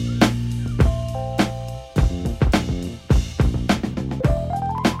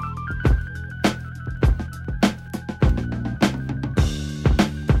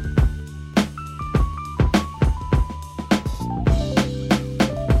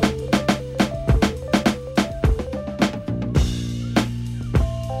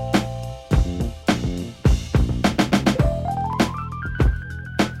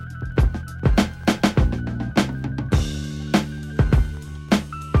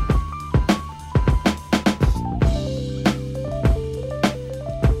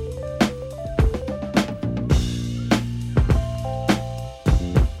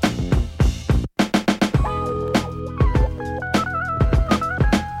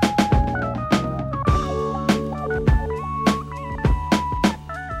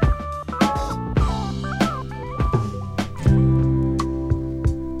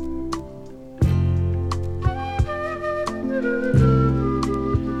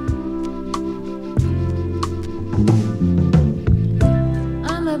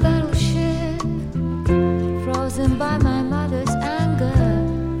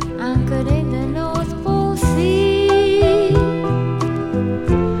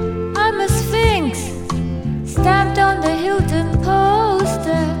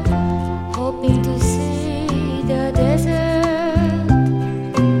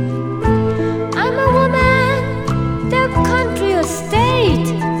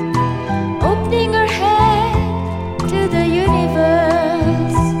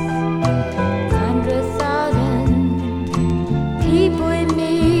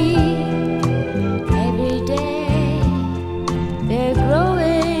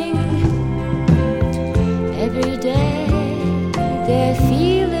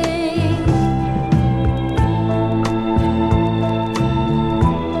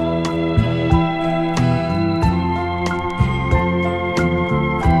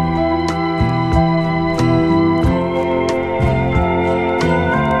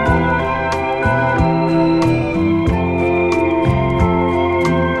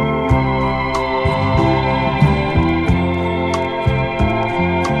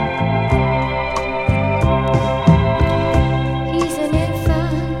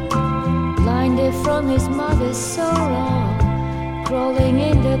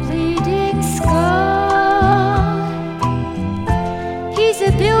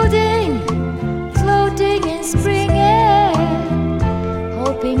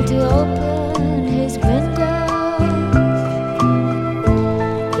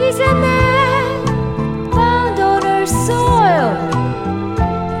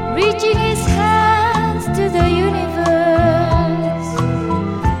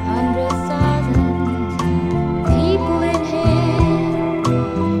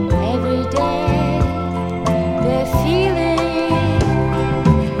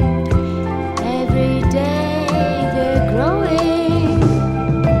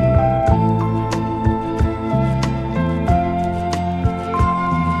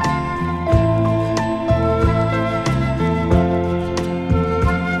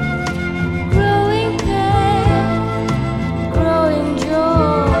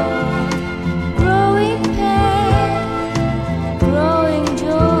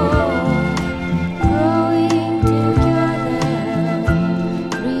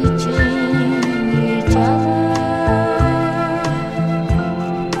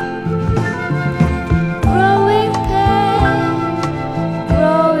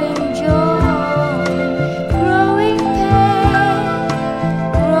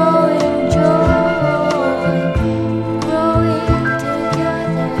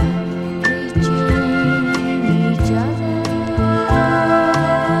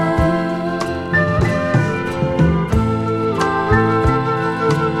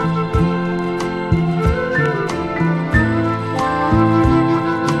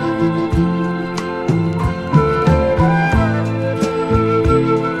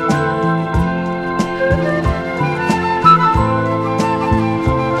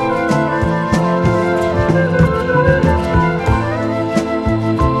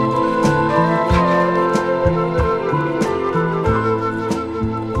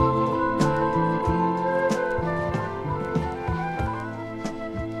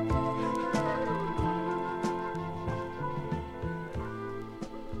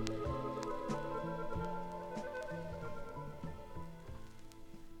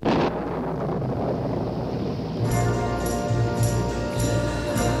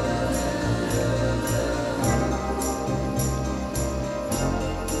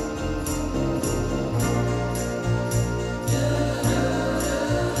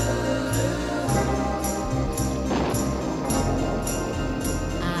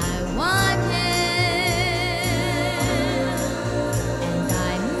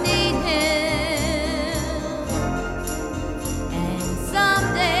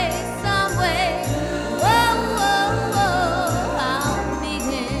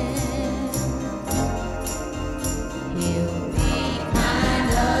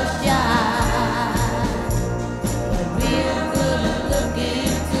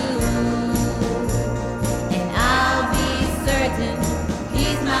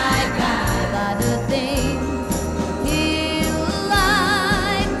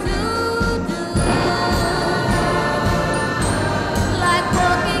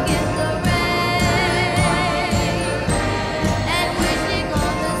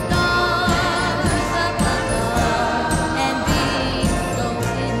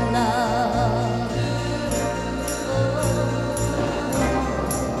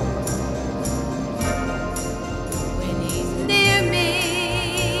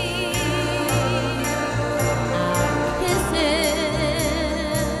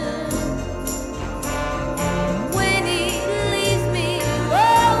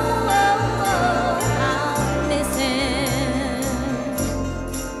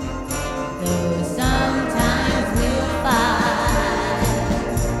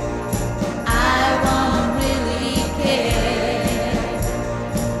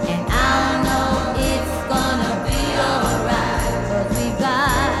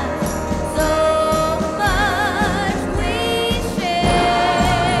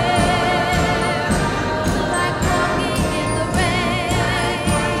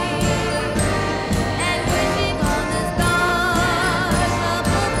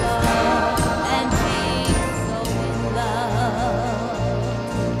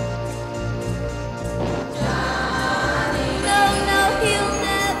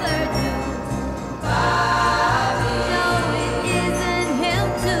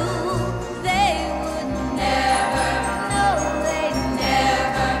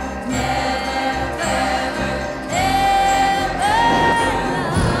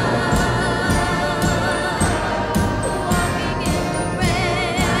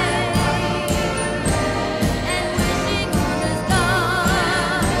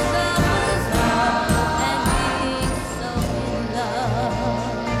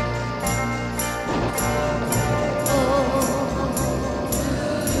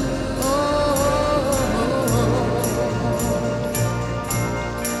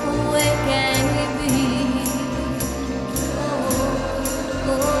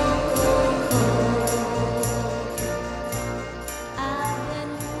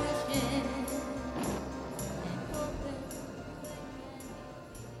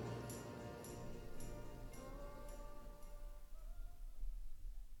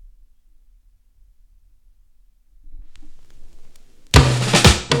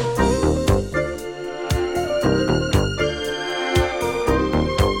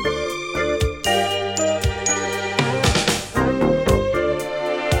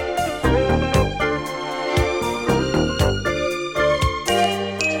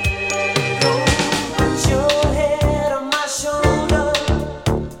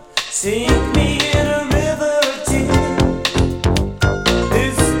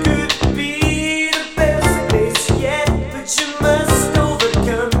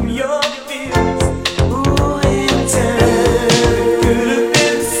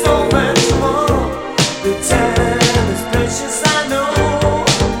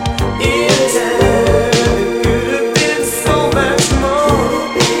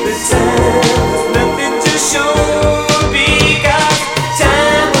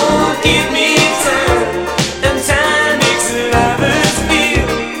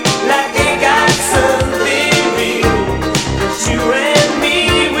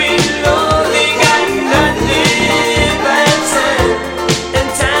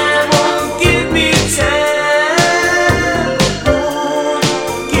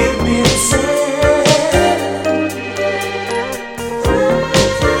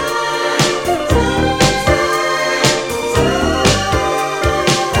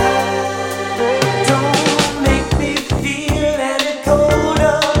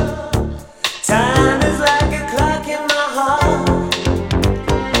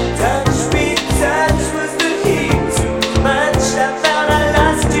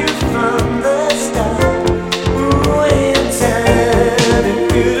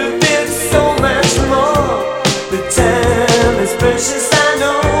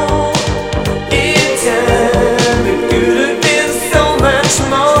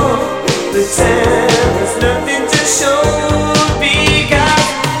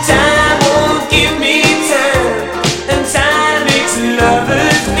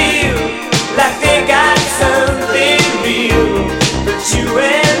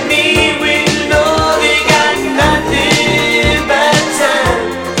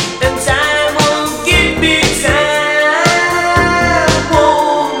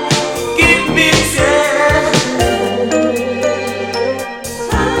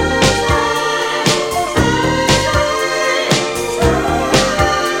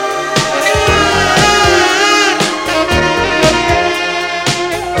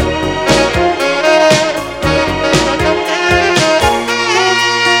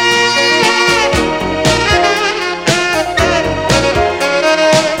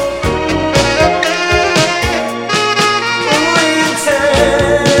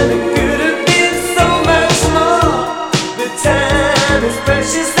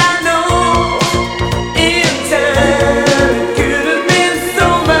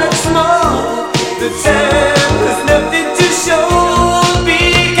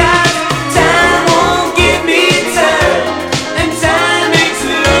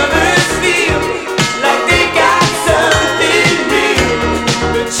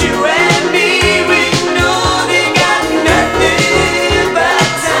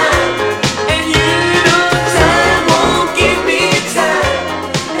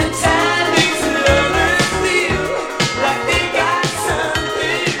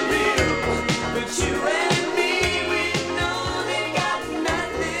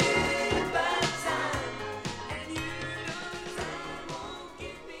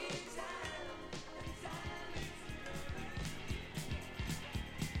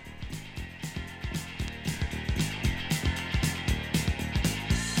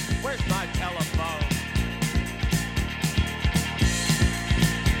 Where's my telephone?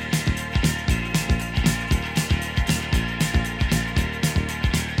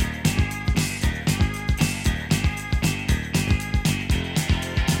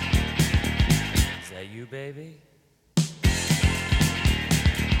 Is that you, baby?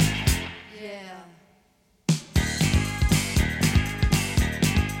 Yeah.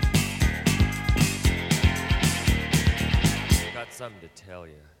 Got something to tell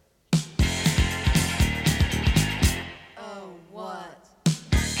you. Oh, what?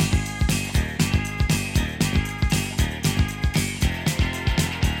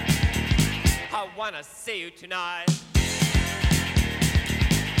 I wanna see you tonight.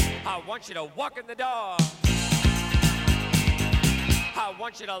 I want you to walk in the door. I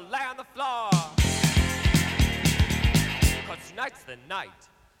want you to lay on the floor. 'Cause tonight's the night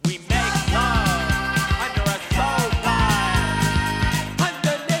we make love under a soul light,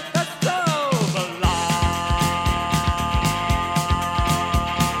 underneath the silver light.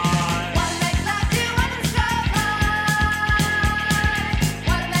 Wanna make love to you when it's starlight.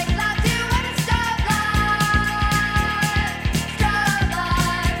 Wanna make love to you when it's starlight.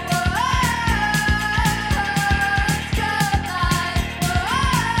 Starlight, whoa. Starlight, whoa.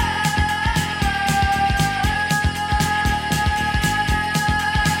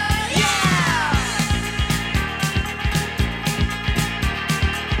 Yeah!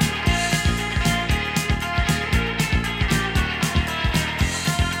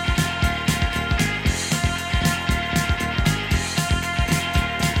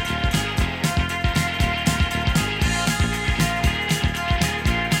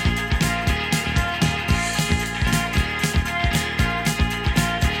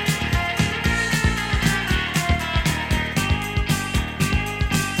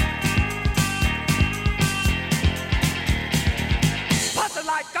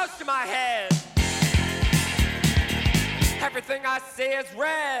 light goes to my head. Everything I see is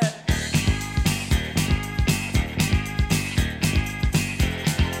red.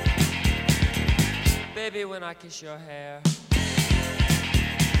 Baby, when I kiss your hair,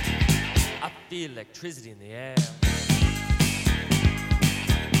 I feel electricity in the air.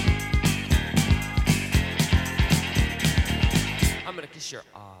 I'm gonna kiss your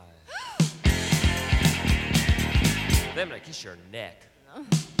eye. Then I'm gonna kiss your neck.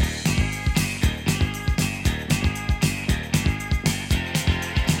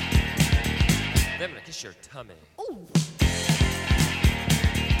 Then I'm gonna kiss your tummy.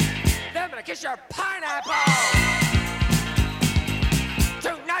 Then I'm gonna kiss your pineapple.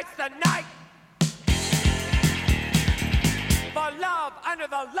 Tonight's the night for love under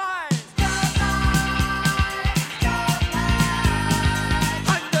the lines.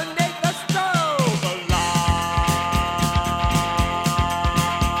 Underneath the strobe light.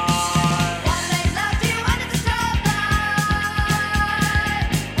 Wanna make love to you under the strobe light.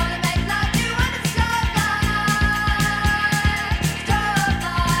 Wanna make love to you under the strobe light. Strobe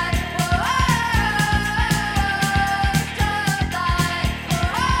light, whoa. Strobe light,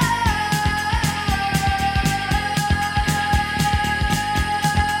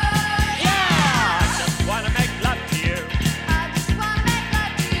 Yeah, I just wanna make love to you. I just wanna make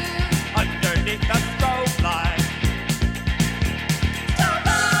love to you. Underneath the strobe light. Strobe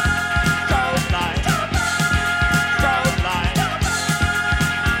light, Strobe light. Strobe light.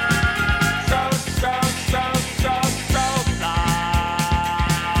 Strobe, strobe, strobe, strobe, strobe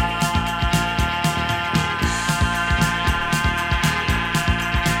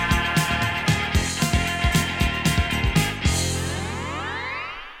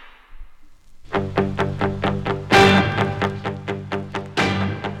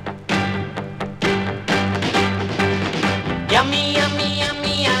Yummy, yummy,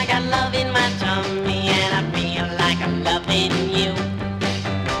 yummy, I got love in my tummy and I feel like I'm loving you.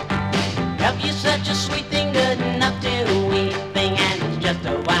 Love you such a sweet thing, good enough to eat thing, and it's just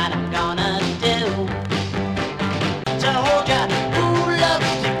what I'm gonna do. To hold ya, ooh, love,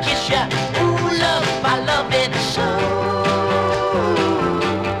 to kiss ya, ooh, love, I love it so.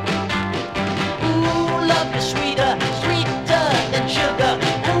 Ooh, love is sweeter, sweeter than sugar.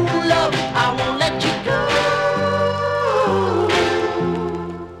 Ooh, love, I won't let you go.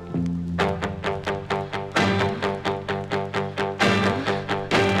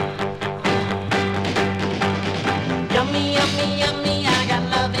 Yummy, yummy, yummy, I got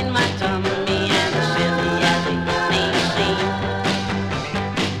love in my tummy and as silly as it may seem.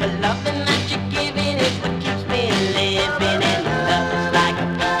 The loving that you're giving is what keeps me living, and the love is like a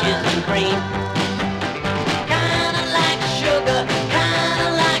peaches and cream. Kinda like sugar, kinda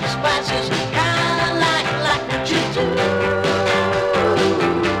like spices, kinda like what you do.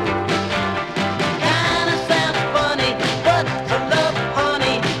 Kinda sounds funny, but I love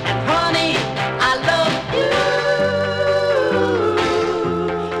honey, and honey, I love you.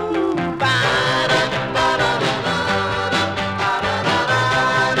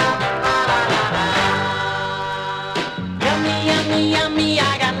 Yummy, yummy, yummy,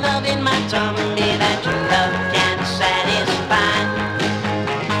 I got love in my tummy that your love can satisfy.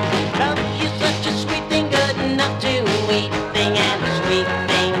 Love is such a sweet thing, good enough to eat thing, and a sweet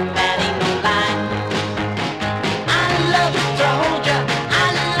thing that ain't no lie. I love to hold ya, I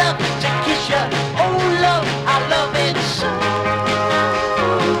love to kiss ya. Oh, love, I love it so.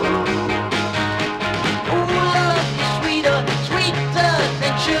 Oh, love is sweeter, sweeter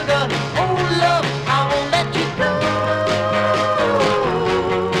than sugar. Oh, love, I won't let you go.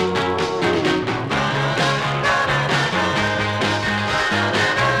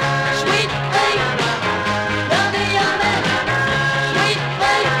 Sweet thing, yummy, yummy. Sweet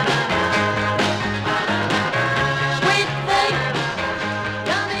thing, sweet thing,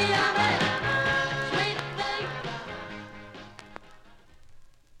 yummy, yummy. Sweet thing.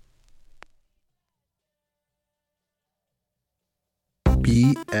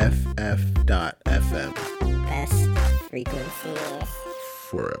 BFF.FM. Best frequencies.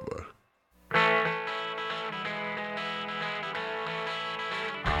 Forever.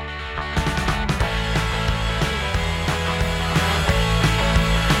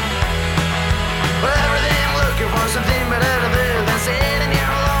 Well, everything I'm looking for, something better to do than sitting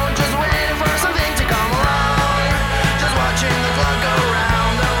here alone, just waiting for something to come along. Just watching the clock go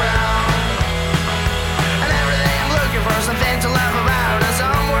round and round. And everything I'm looking for, something to laugh about, and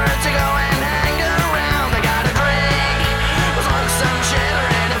somewhere to go and hang around. I got a drink, smoke some shit or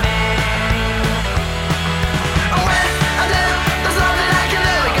anything.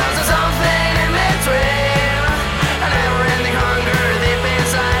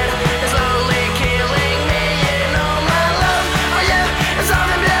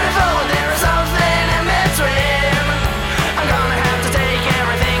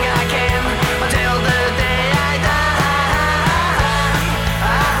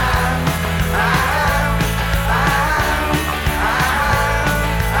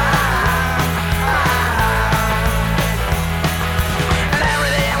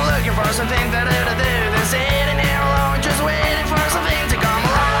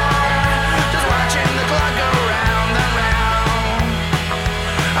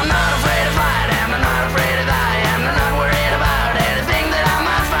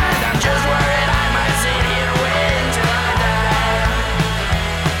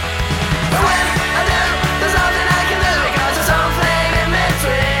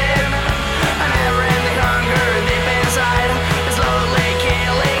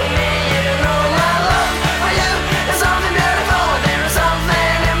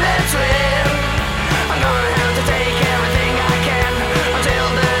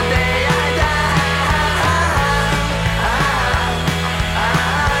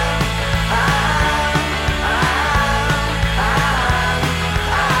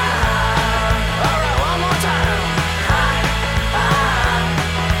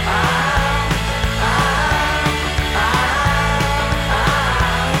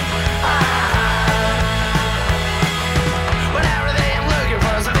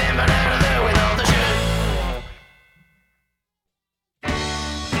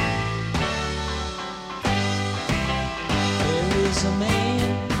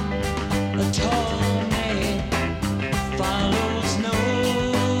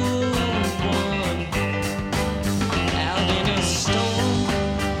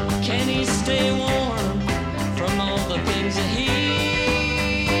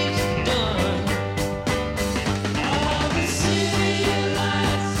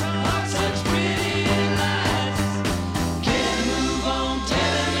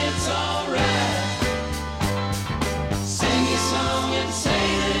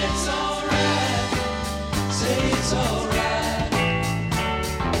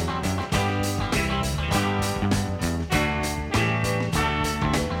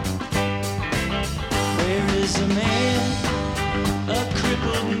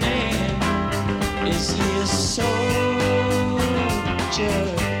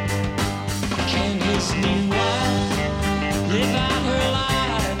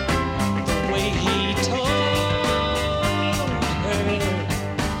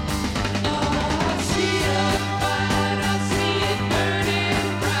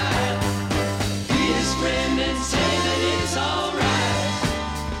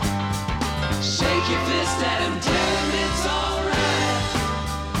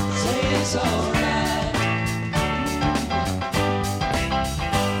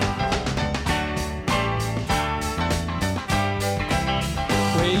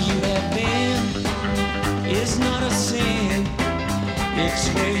 It's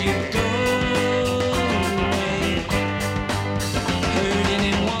where you go. Hurt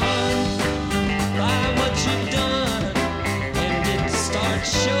anyone by what you've done, and it starts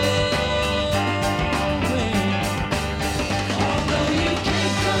showing. Although you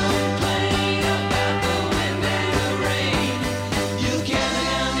can't complain about the wind and the rain, you gather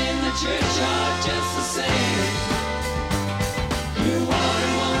down in the churchyard just the same. Your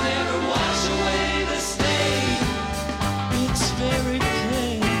water won't ever wash away the stain. It's very plain.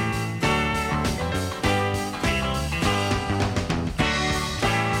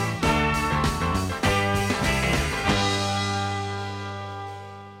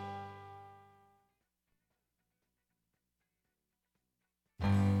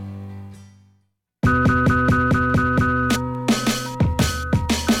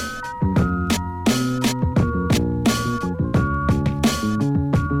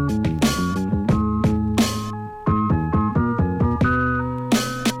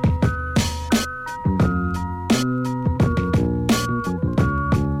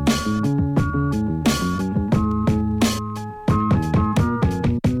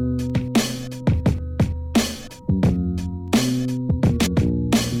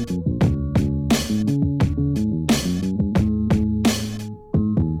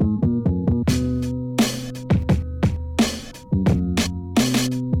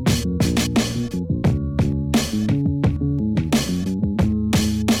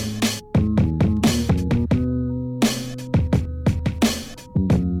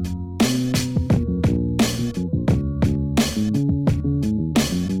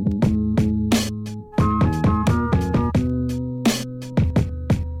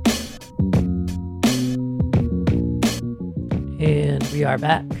 And we are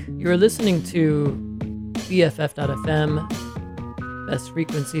back. You're listening to BFF.FM, Best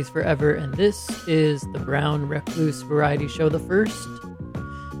Frequencies Forever, and this is the Brown Recluse Variety Show, the first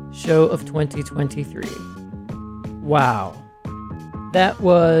show of 2023. Wow. That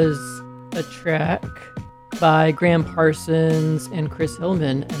was a track by Graham Parsons and Chris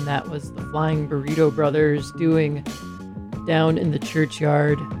Hillman, and that was the Flying Burrito Brothers doing Down in the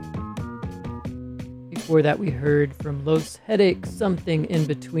Churchyard. Before that, we heard from Los Headaches, Something in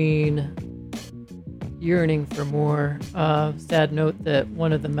Between, Yearning for More. Sad note that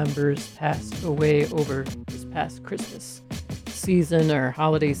one of the members passed away over this past Christmas season or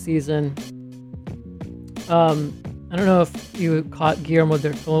holiday season. I don't know if you caught Guillermo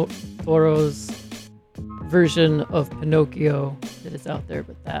del Toro's version of Pinocchio that is out there,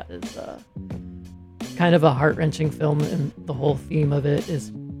 but that is kind of a heart-wrenching film, and the whole theme of it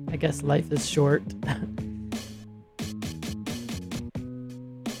is, I guess, life is short.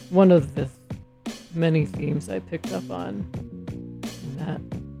 One of the many themes I picked up on in that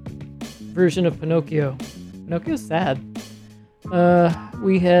version of Pinocchio. Pinocchio's sad.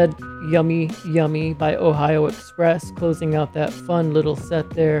 We had Yummy Yummy by Ohio Express closing out that fun little set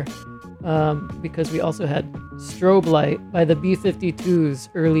there, because we also had Strobe Light by the B-52s,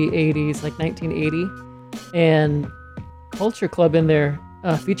 early 80s, like 1980, and Culture Club in there,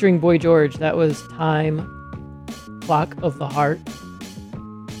 featuring Boy George. That was Time, Clock of the Heart.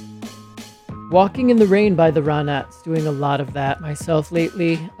 Walking in the Rain by the Ronettes, doing a lot of that myself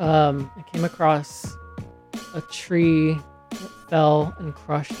lately. I came across a tree that fell and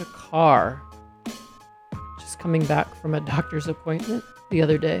crushed a car just coming back from a doctor's appointment the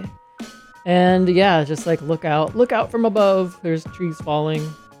other day. And yeah, just like look out from above. There's trees falling.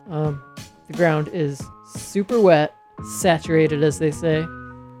 The ground is super wet, saturated, as they say.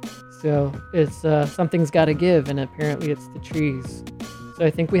 So it's something's got to give, and apparently it's the trees. So I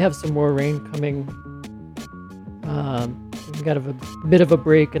think we have some more rain coming. We've got a bit of a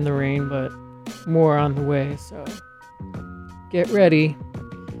break in the rain, but more on the way. So get ready.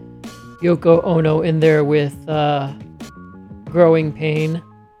 Yoko Ono in there with Growing Pain.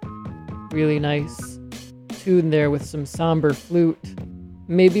 Really nice tune there with some somber flute.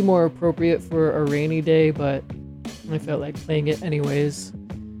 Maybe more appropriate for a rainy day, but I felt like playing it anyways.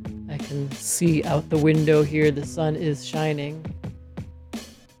 I can see out the window here, the sun is shining.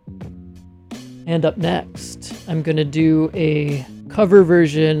 And up next, I'm going to do a cover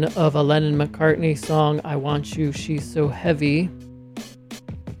version of a Lennon McCartney song, I Want You, She's So Heavy,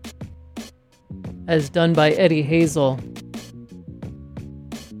 as done by Eddie Hazel.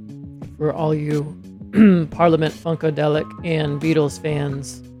 For all you Parliament Funkadelic and Beatles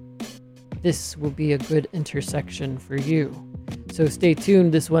fans, this will be a good intersection for you. So stay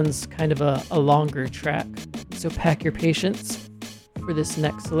tuned, this one's kind of a longer track, so pack your patience for this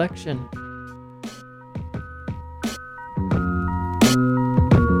next selection.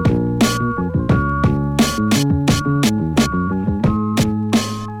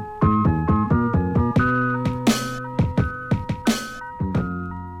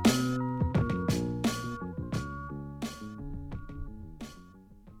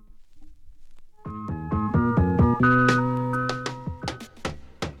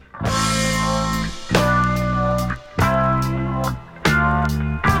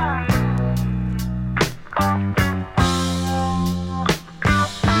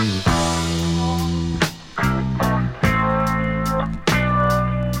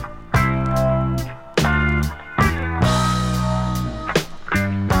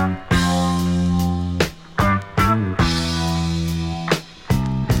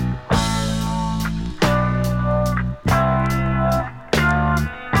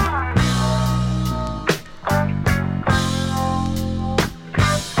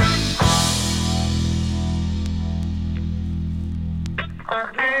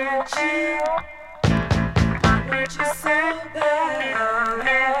 Yeah.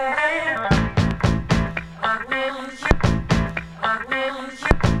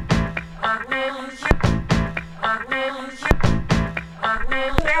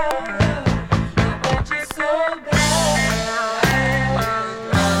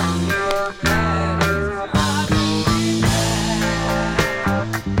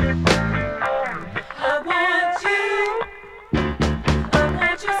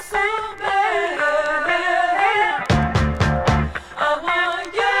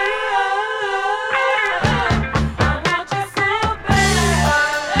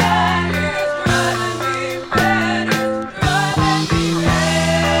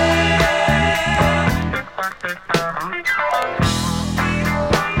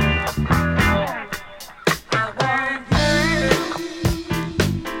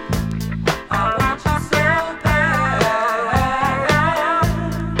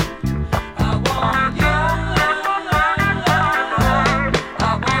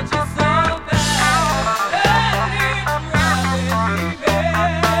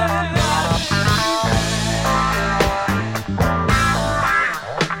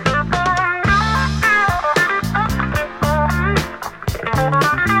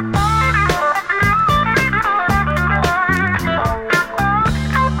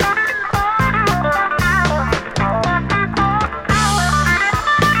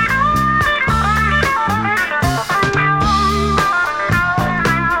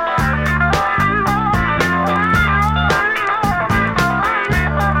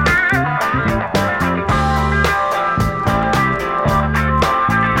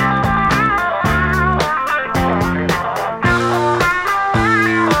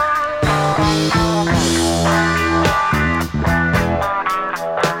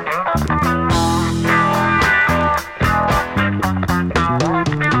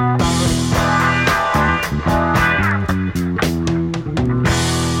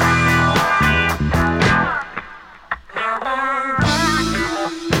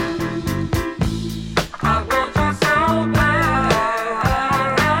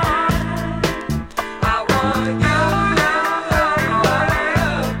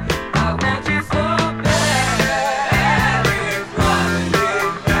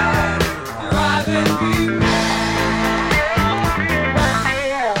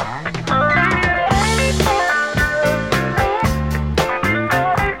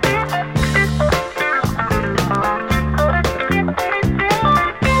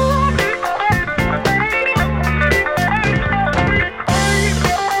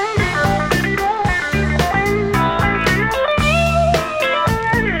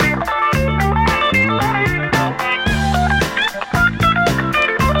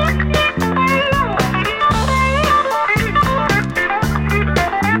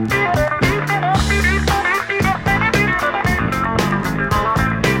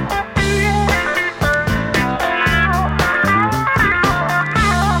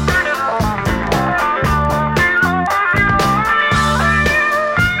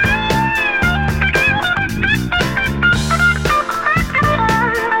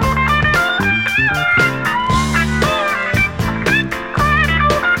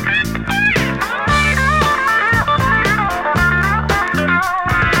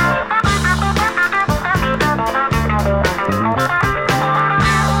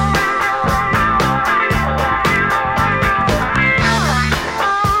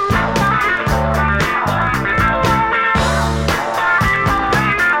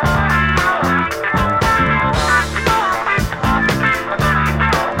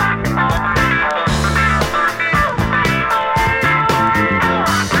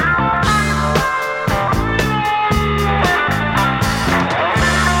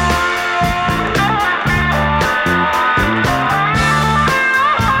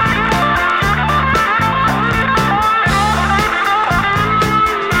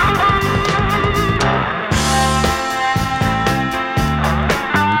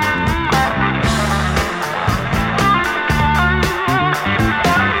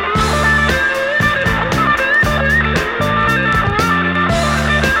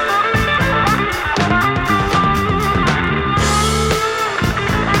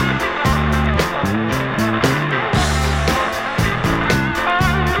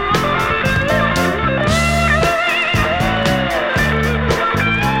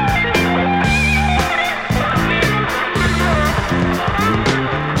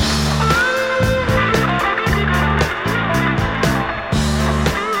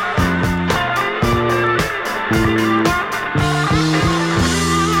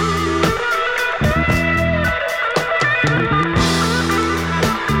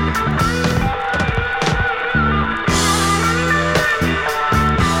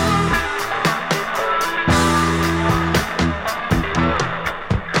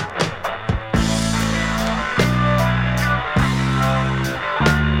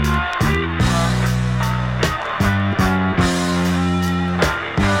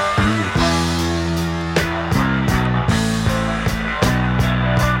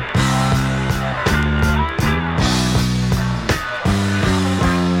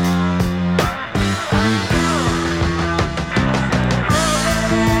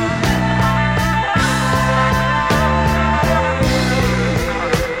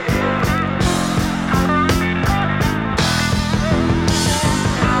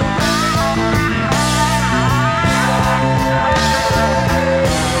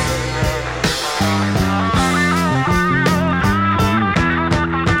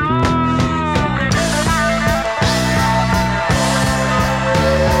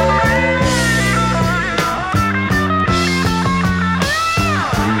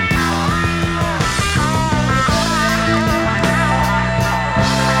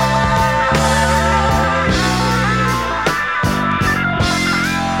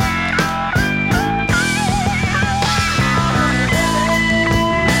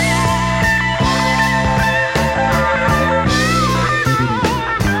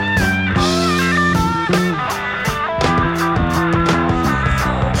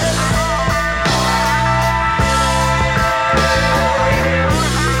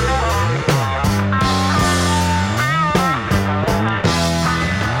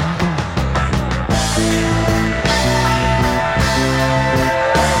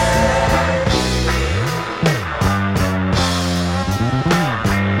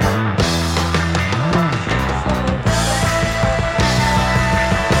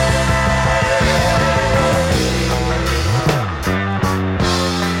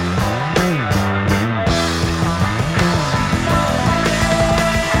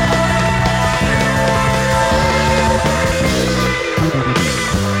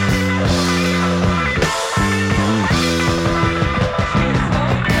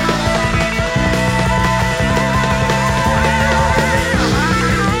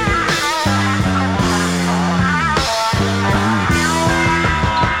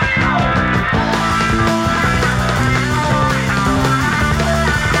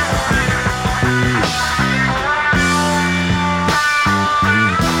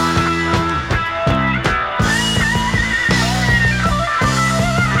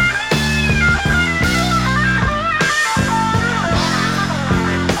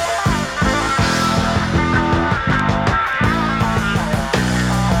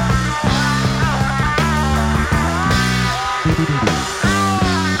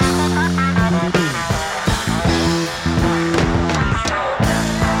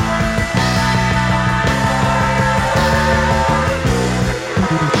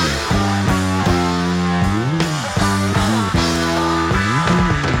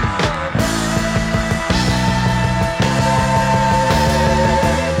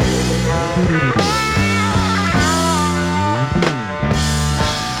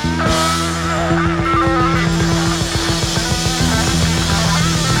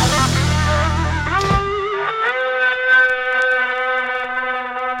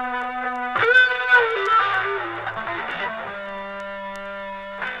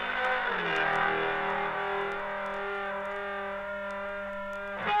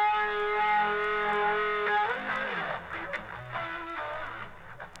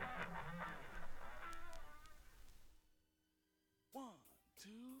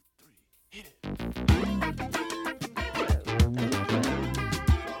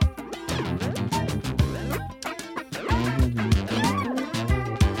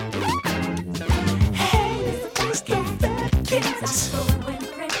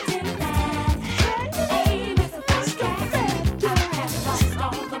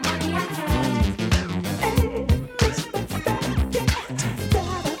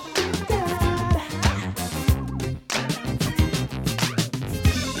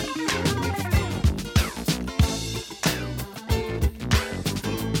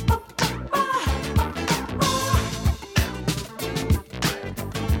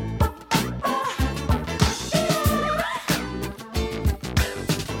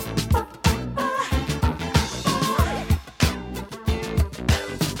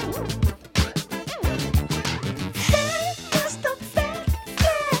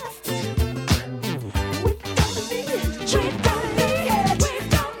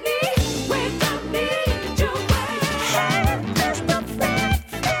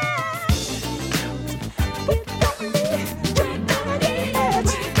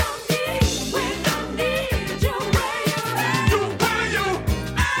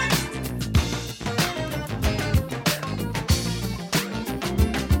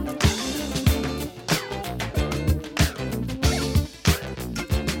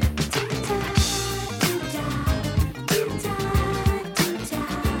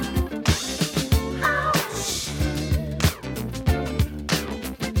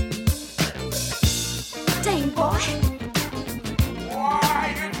 Dang boy.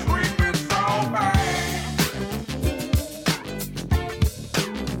 Why you treat me so bad?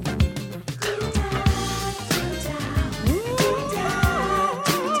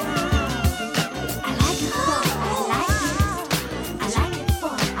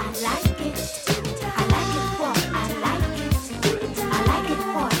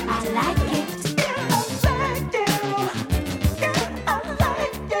 I like it.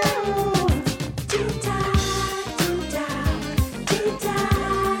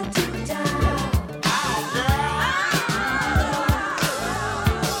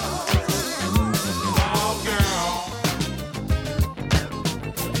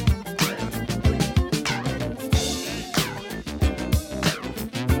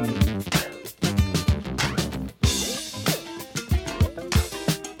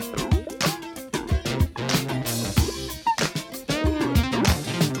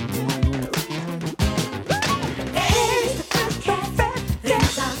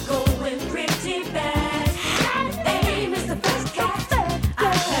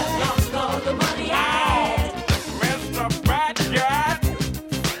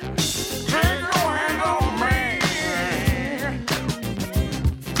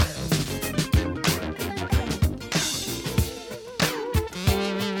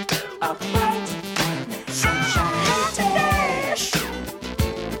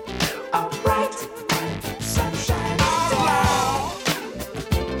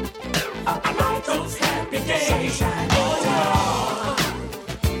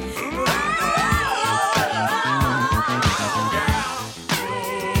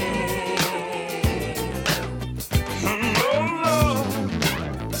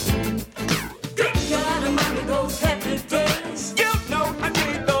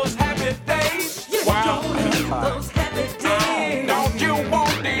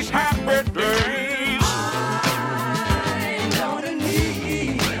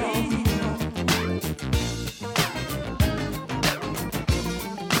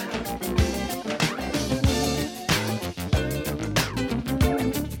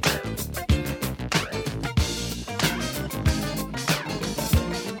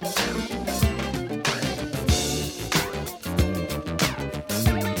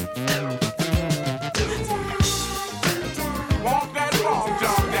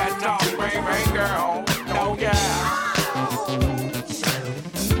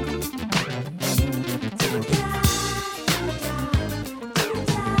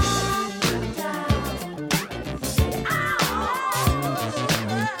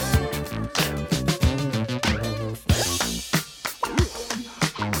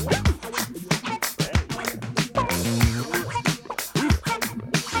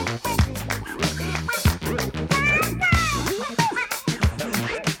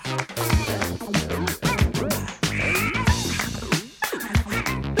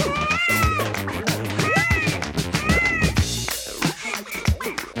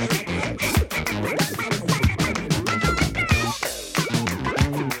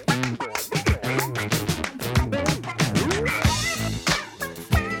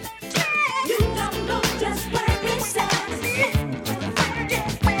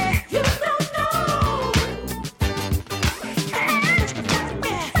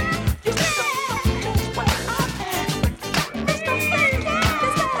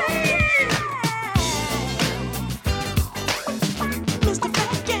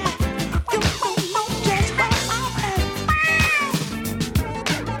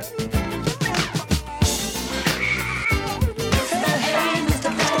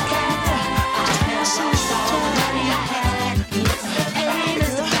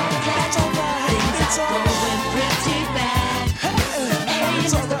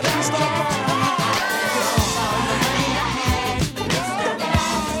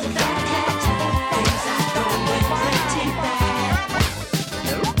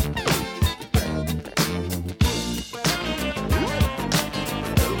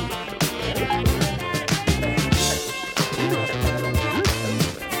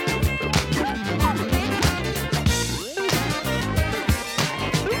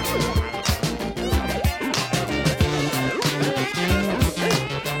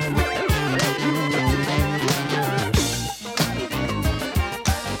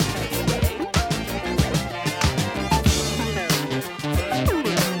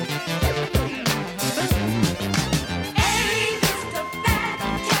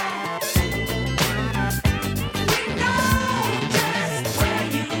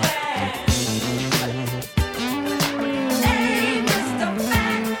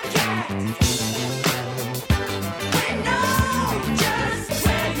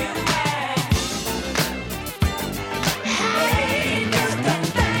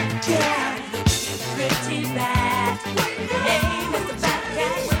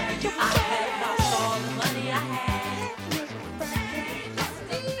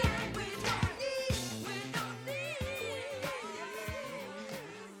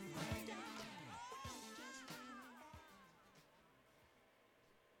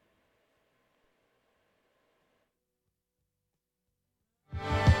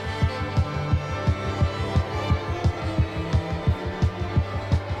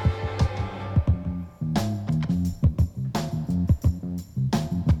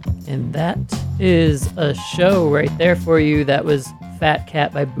 And that is a show right there for you. That was Fat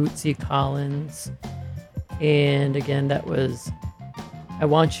Cat by Bootsy Collins. And again, that was I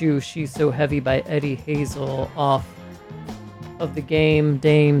Want You, She's So Heavy by Eddie Hazel off of the Game,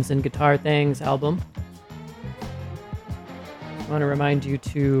 Dames, and Guitar Things album. I want to remind you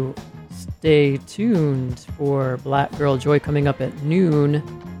to stay tuned for Black Girl Joy coming up at noon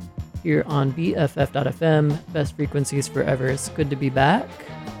here on BFF.FM, Best Frequencies Forever. It's good to be back.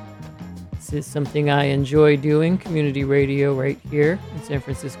 This is something I enjoy doing, community radio right here in San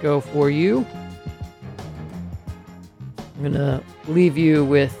Francisco for you. I'm going to leave you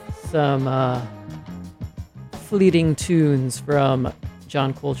with some fleeting tunes from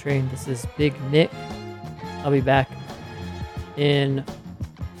John Coltrane. This is Big Nick. I'll be back in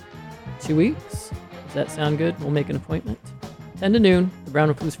 2 weeks. Does that sound good? We'll make an appointment. 10 to noon, the Brown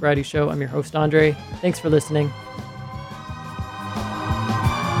Recluse Variety Show. I'm your host, Andre. Thanks for listening.